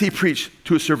as he preached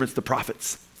to his servants, the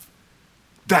prophets.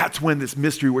 That's when this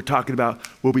mystery we're talking about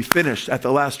will be finished at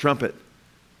the last trumpet.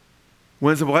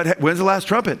 When's the last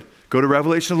trumpet? Go to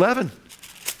Revelation 11,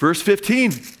 verse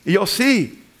 15. You'll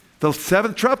see the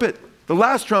seventh trumpet, the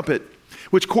last trumpet,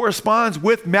 which corresponds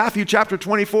with Matthew chapter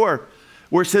 24,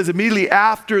 where it says immediately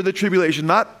after the tribulation,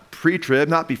 not pre-trib,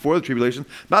 not before the tribulation,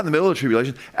 not in the middle of the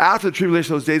tribulation, after the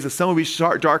tribulation of those days, the sun will be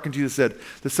darkened, Jesus said.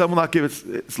 The sun will not give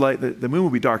its light, the moon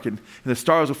will be darkened, and the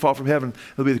stars will fall from heaven.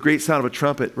 It'll be the great sound of a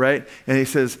trumpet, right? And he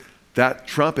says, that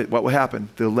trumpet, what will happen?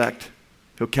 The elect,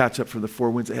 he'll catch up from the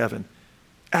four winds of heaven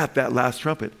at that last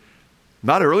trumpet.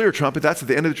 Not an earlier trumpet, that's at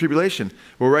the end of the tribulation.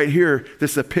 Well, right here,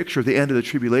 this is a picture of the end of the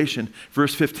tribulation.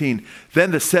 Verse 15, then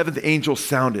the seventh angel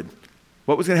sounded.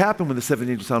 What was going to happen when the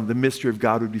seventh angel sounded? The mystery of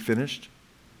God would be finished.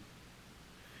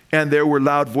 And there were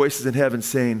loud voices in heaven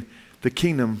saying, the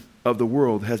kingdom of the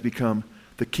world has become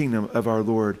the kingdom of our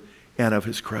Lord and of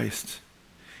his Christ.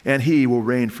 And he will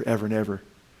reign forever and ever.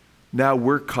 Now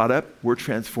we're caught up, we're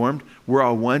transformed, we're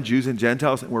all one, Jews and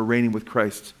Gentiles, and we're reigning with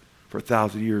Christ for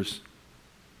 1,000 years.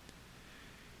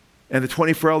 And the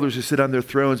 24 elders who sit on their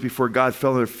thrones before God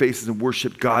fell on their faces and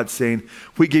worshiped God, saying,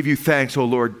 we give you thanks, O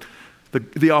Lord,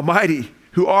 the Almighty,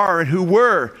 who are and who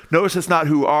were. Notice it's not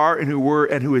who are and who were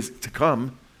and who is to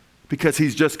come, because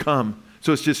he's just come.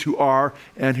 So it's just who are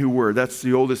and who were. That's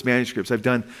the oldest manuscripts. I've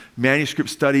done manuscript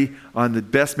study on the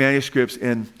best manuscripts,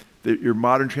 and your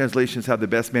modern translations have the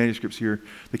best manuscripts here.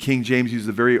 The King James uses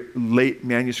a very late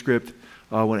manuscript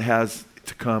when it has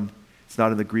to come. It's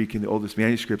not in the Greek in the oldest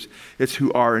manuscripts. It's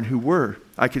who are and who were.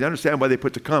 I can understand why they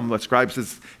put to come. The scribe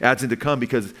says adds in to come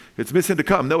because it's missing to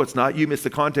come. No, it's not. You missed the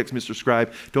context, Mr.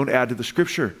 Scribe. Don't add to the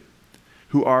scripture.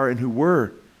 Who are and who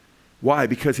were. Why?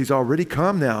 Because he's already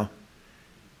come now.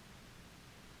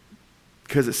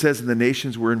 Because it says, and the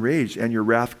nations were enraged, and your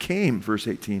wrath came, verse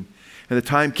 18. And the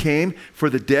time came for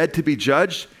the dead to be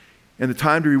judged, and the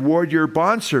time to reward your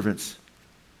bondservants.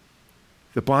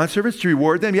 The bondservants, to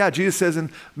reward them? Yeah, Jesus says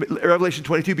in Revelation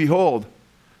 22, behold,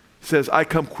 says, I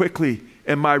come quickly,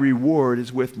 and my reward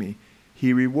is with me.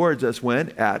 He rewards us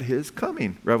when? At his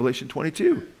coming. Revelation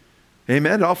 22.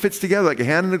 Amen? It all fits together like a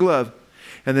hand in a glove.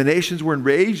 And the nations were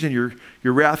enraged, and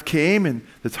your wrath came, and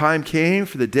the time came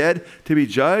for the dead to be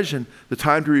judged, and the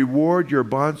time to reward your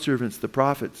bondservants, the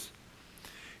prophets,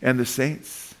 and the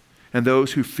saints, and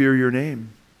those who fear your name,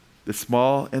 the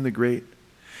small and the great,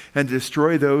 and to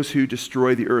destroy those who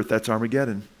destroy the earth. That's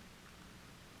Armageddon.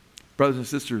 Brothers and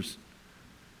sisters,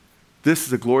 this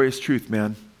is a glorious truth,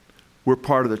 man. We're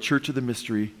part of the church of the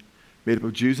mystery, made up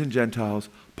of Jews and Gentiles.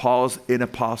 Paul's an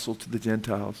apostle to the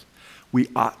Gentiles. We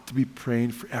ought to be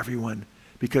praying for everyone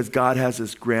because God has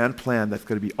this grand plan that's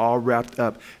going to be all wrapped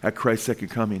up at Christ's second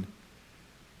coming.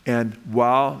 And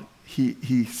while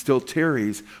he still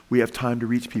tarries, we have time to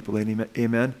reach people.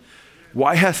 Amen?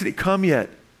 Why hasn't he come yet?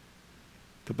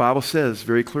 The Bible says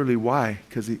very clearly why.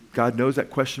 Because God knows that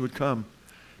question would come.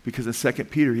 Because in 2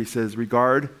 Peter he says,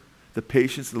 regard the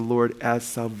patience of the Lord as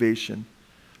salvation.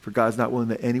 For God is not willing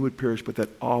that any would perish, but that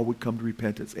all would come to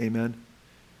repentance. Amen?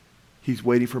 He's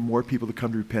waiting for more people to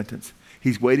come to repentance.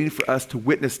 He's waiting for us to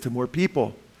witness to more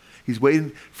people. He's waiting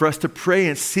for us to pray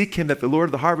and seek him that the Lord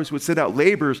of the harvest would send out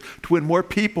laborers to win more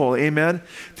people. Amen?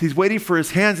 He's waiting for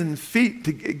his hands and feet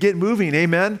to get moving.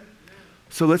 Amen?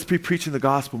 So let's be preaching the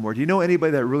gospel more. Do you know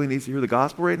anybody that really needs to hear the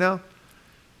gospel right now?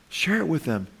 Share it with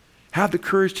them. Have the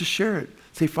courage to share it.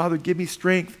 Say, Father, give me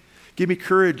strength. Give me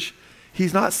courage.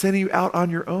 He's not sending you out on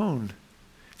your own.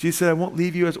 Jesus said, I won't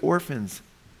leave you as orphans.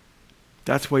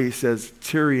 That's why he says,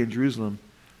 tarry in Jerusalem,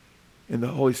 and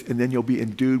then you'll be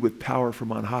endued with power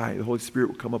from on high. The Holy Spirit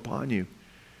will come upon you.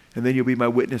 And then you'll be my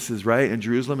witnesses, right? In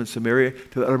Jerusalem and Samaria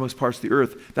to the uttermost parts of the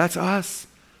earth. That's us.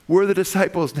 We're the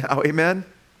disciples now, amen?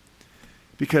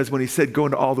 Because when he said, go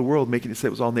into all the world, making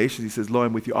disciples of all nations, he says, lo,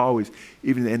 I'm with you always,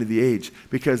 even to the end of the age.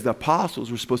 Because the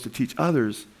apostles were supposed to teach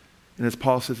others. And as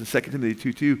Paul says in 2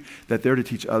 Timothy 2:2, that they're to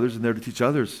teach others and they're to teach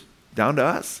others. Down to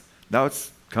us. Now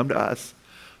it's come to us.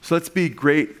 So let's be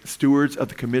great stewards of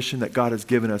the commission that God has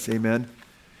given us. Amen.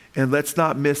 And let's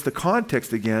not miss the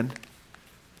context again.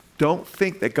 Don't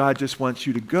think that God just wants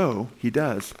you to go. He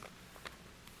does.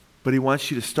 But he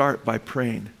wants you to start by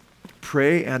praying.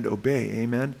 Pray and obey.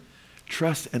 Amen.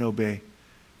 Trust and obey.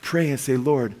 Pray and say,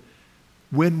 Lord,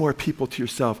 win more people to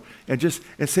yourself. And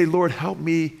say, Lord, help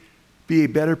me be a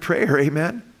better prayer.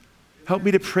 Amen. Help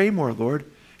me to pray more, Lord.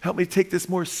 Help me to take this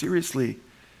more seriously.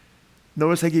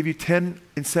 Notice I gave you 10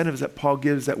 incentives that Paul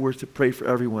gives that we're to pray for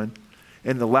everyone.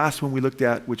 And the last one we looked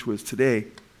at, which was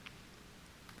tonight,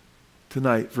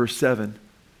 verse 7,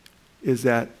 is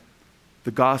that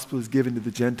the gospel is given to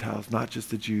the Gentiles, not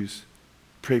just the Jews.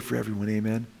 Pray for everyone.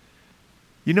 Amen.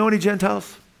 You know any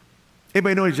Gentiles?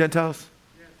 Anybody know any Gentiles?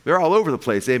 Yes. They're all over the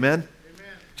place. Amen?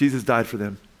 Amen. Jesus died for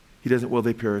them. He doesn't will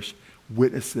they perish.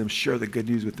 Witness to them. Share the good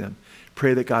news with them.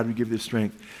 Pray that God would give them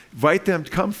strength. Invite them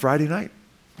to come Friday night.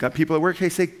 Got people at work.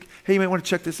 Hey, you might want to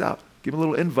check this out. Give them a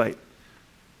little invite.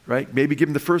 Right? Maybe give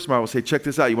them the first marvel. Say, check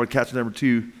this out. You want to catch number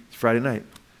 2? It's Friday night.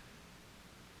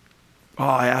 Oh,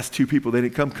 I asked 2 people. They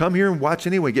didn't come. Come here and watch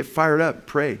anyway. Get fired up.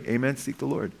 Pray. Amen. Seek the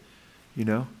Lord. You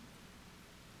know?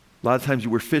 A lot of times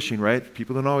we're fishing, right?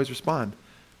 People don't always respond.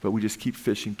 But we just keep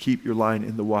fishing. Keep your line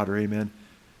in the water. Amen.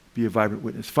 Be a vibrant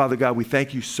witness. Father God, we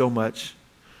thank you so much.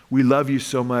 We love you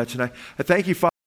so much. And I thank you, Father.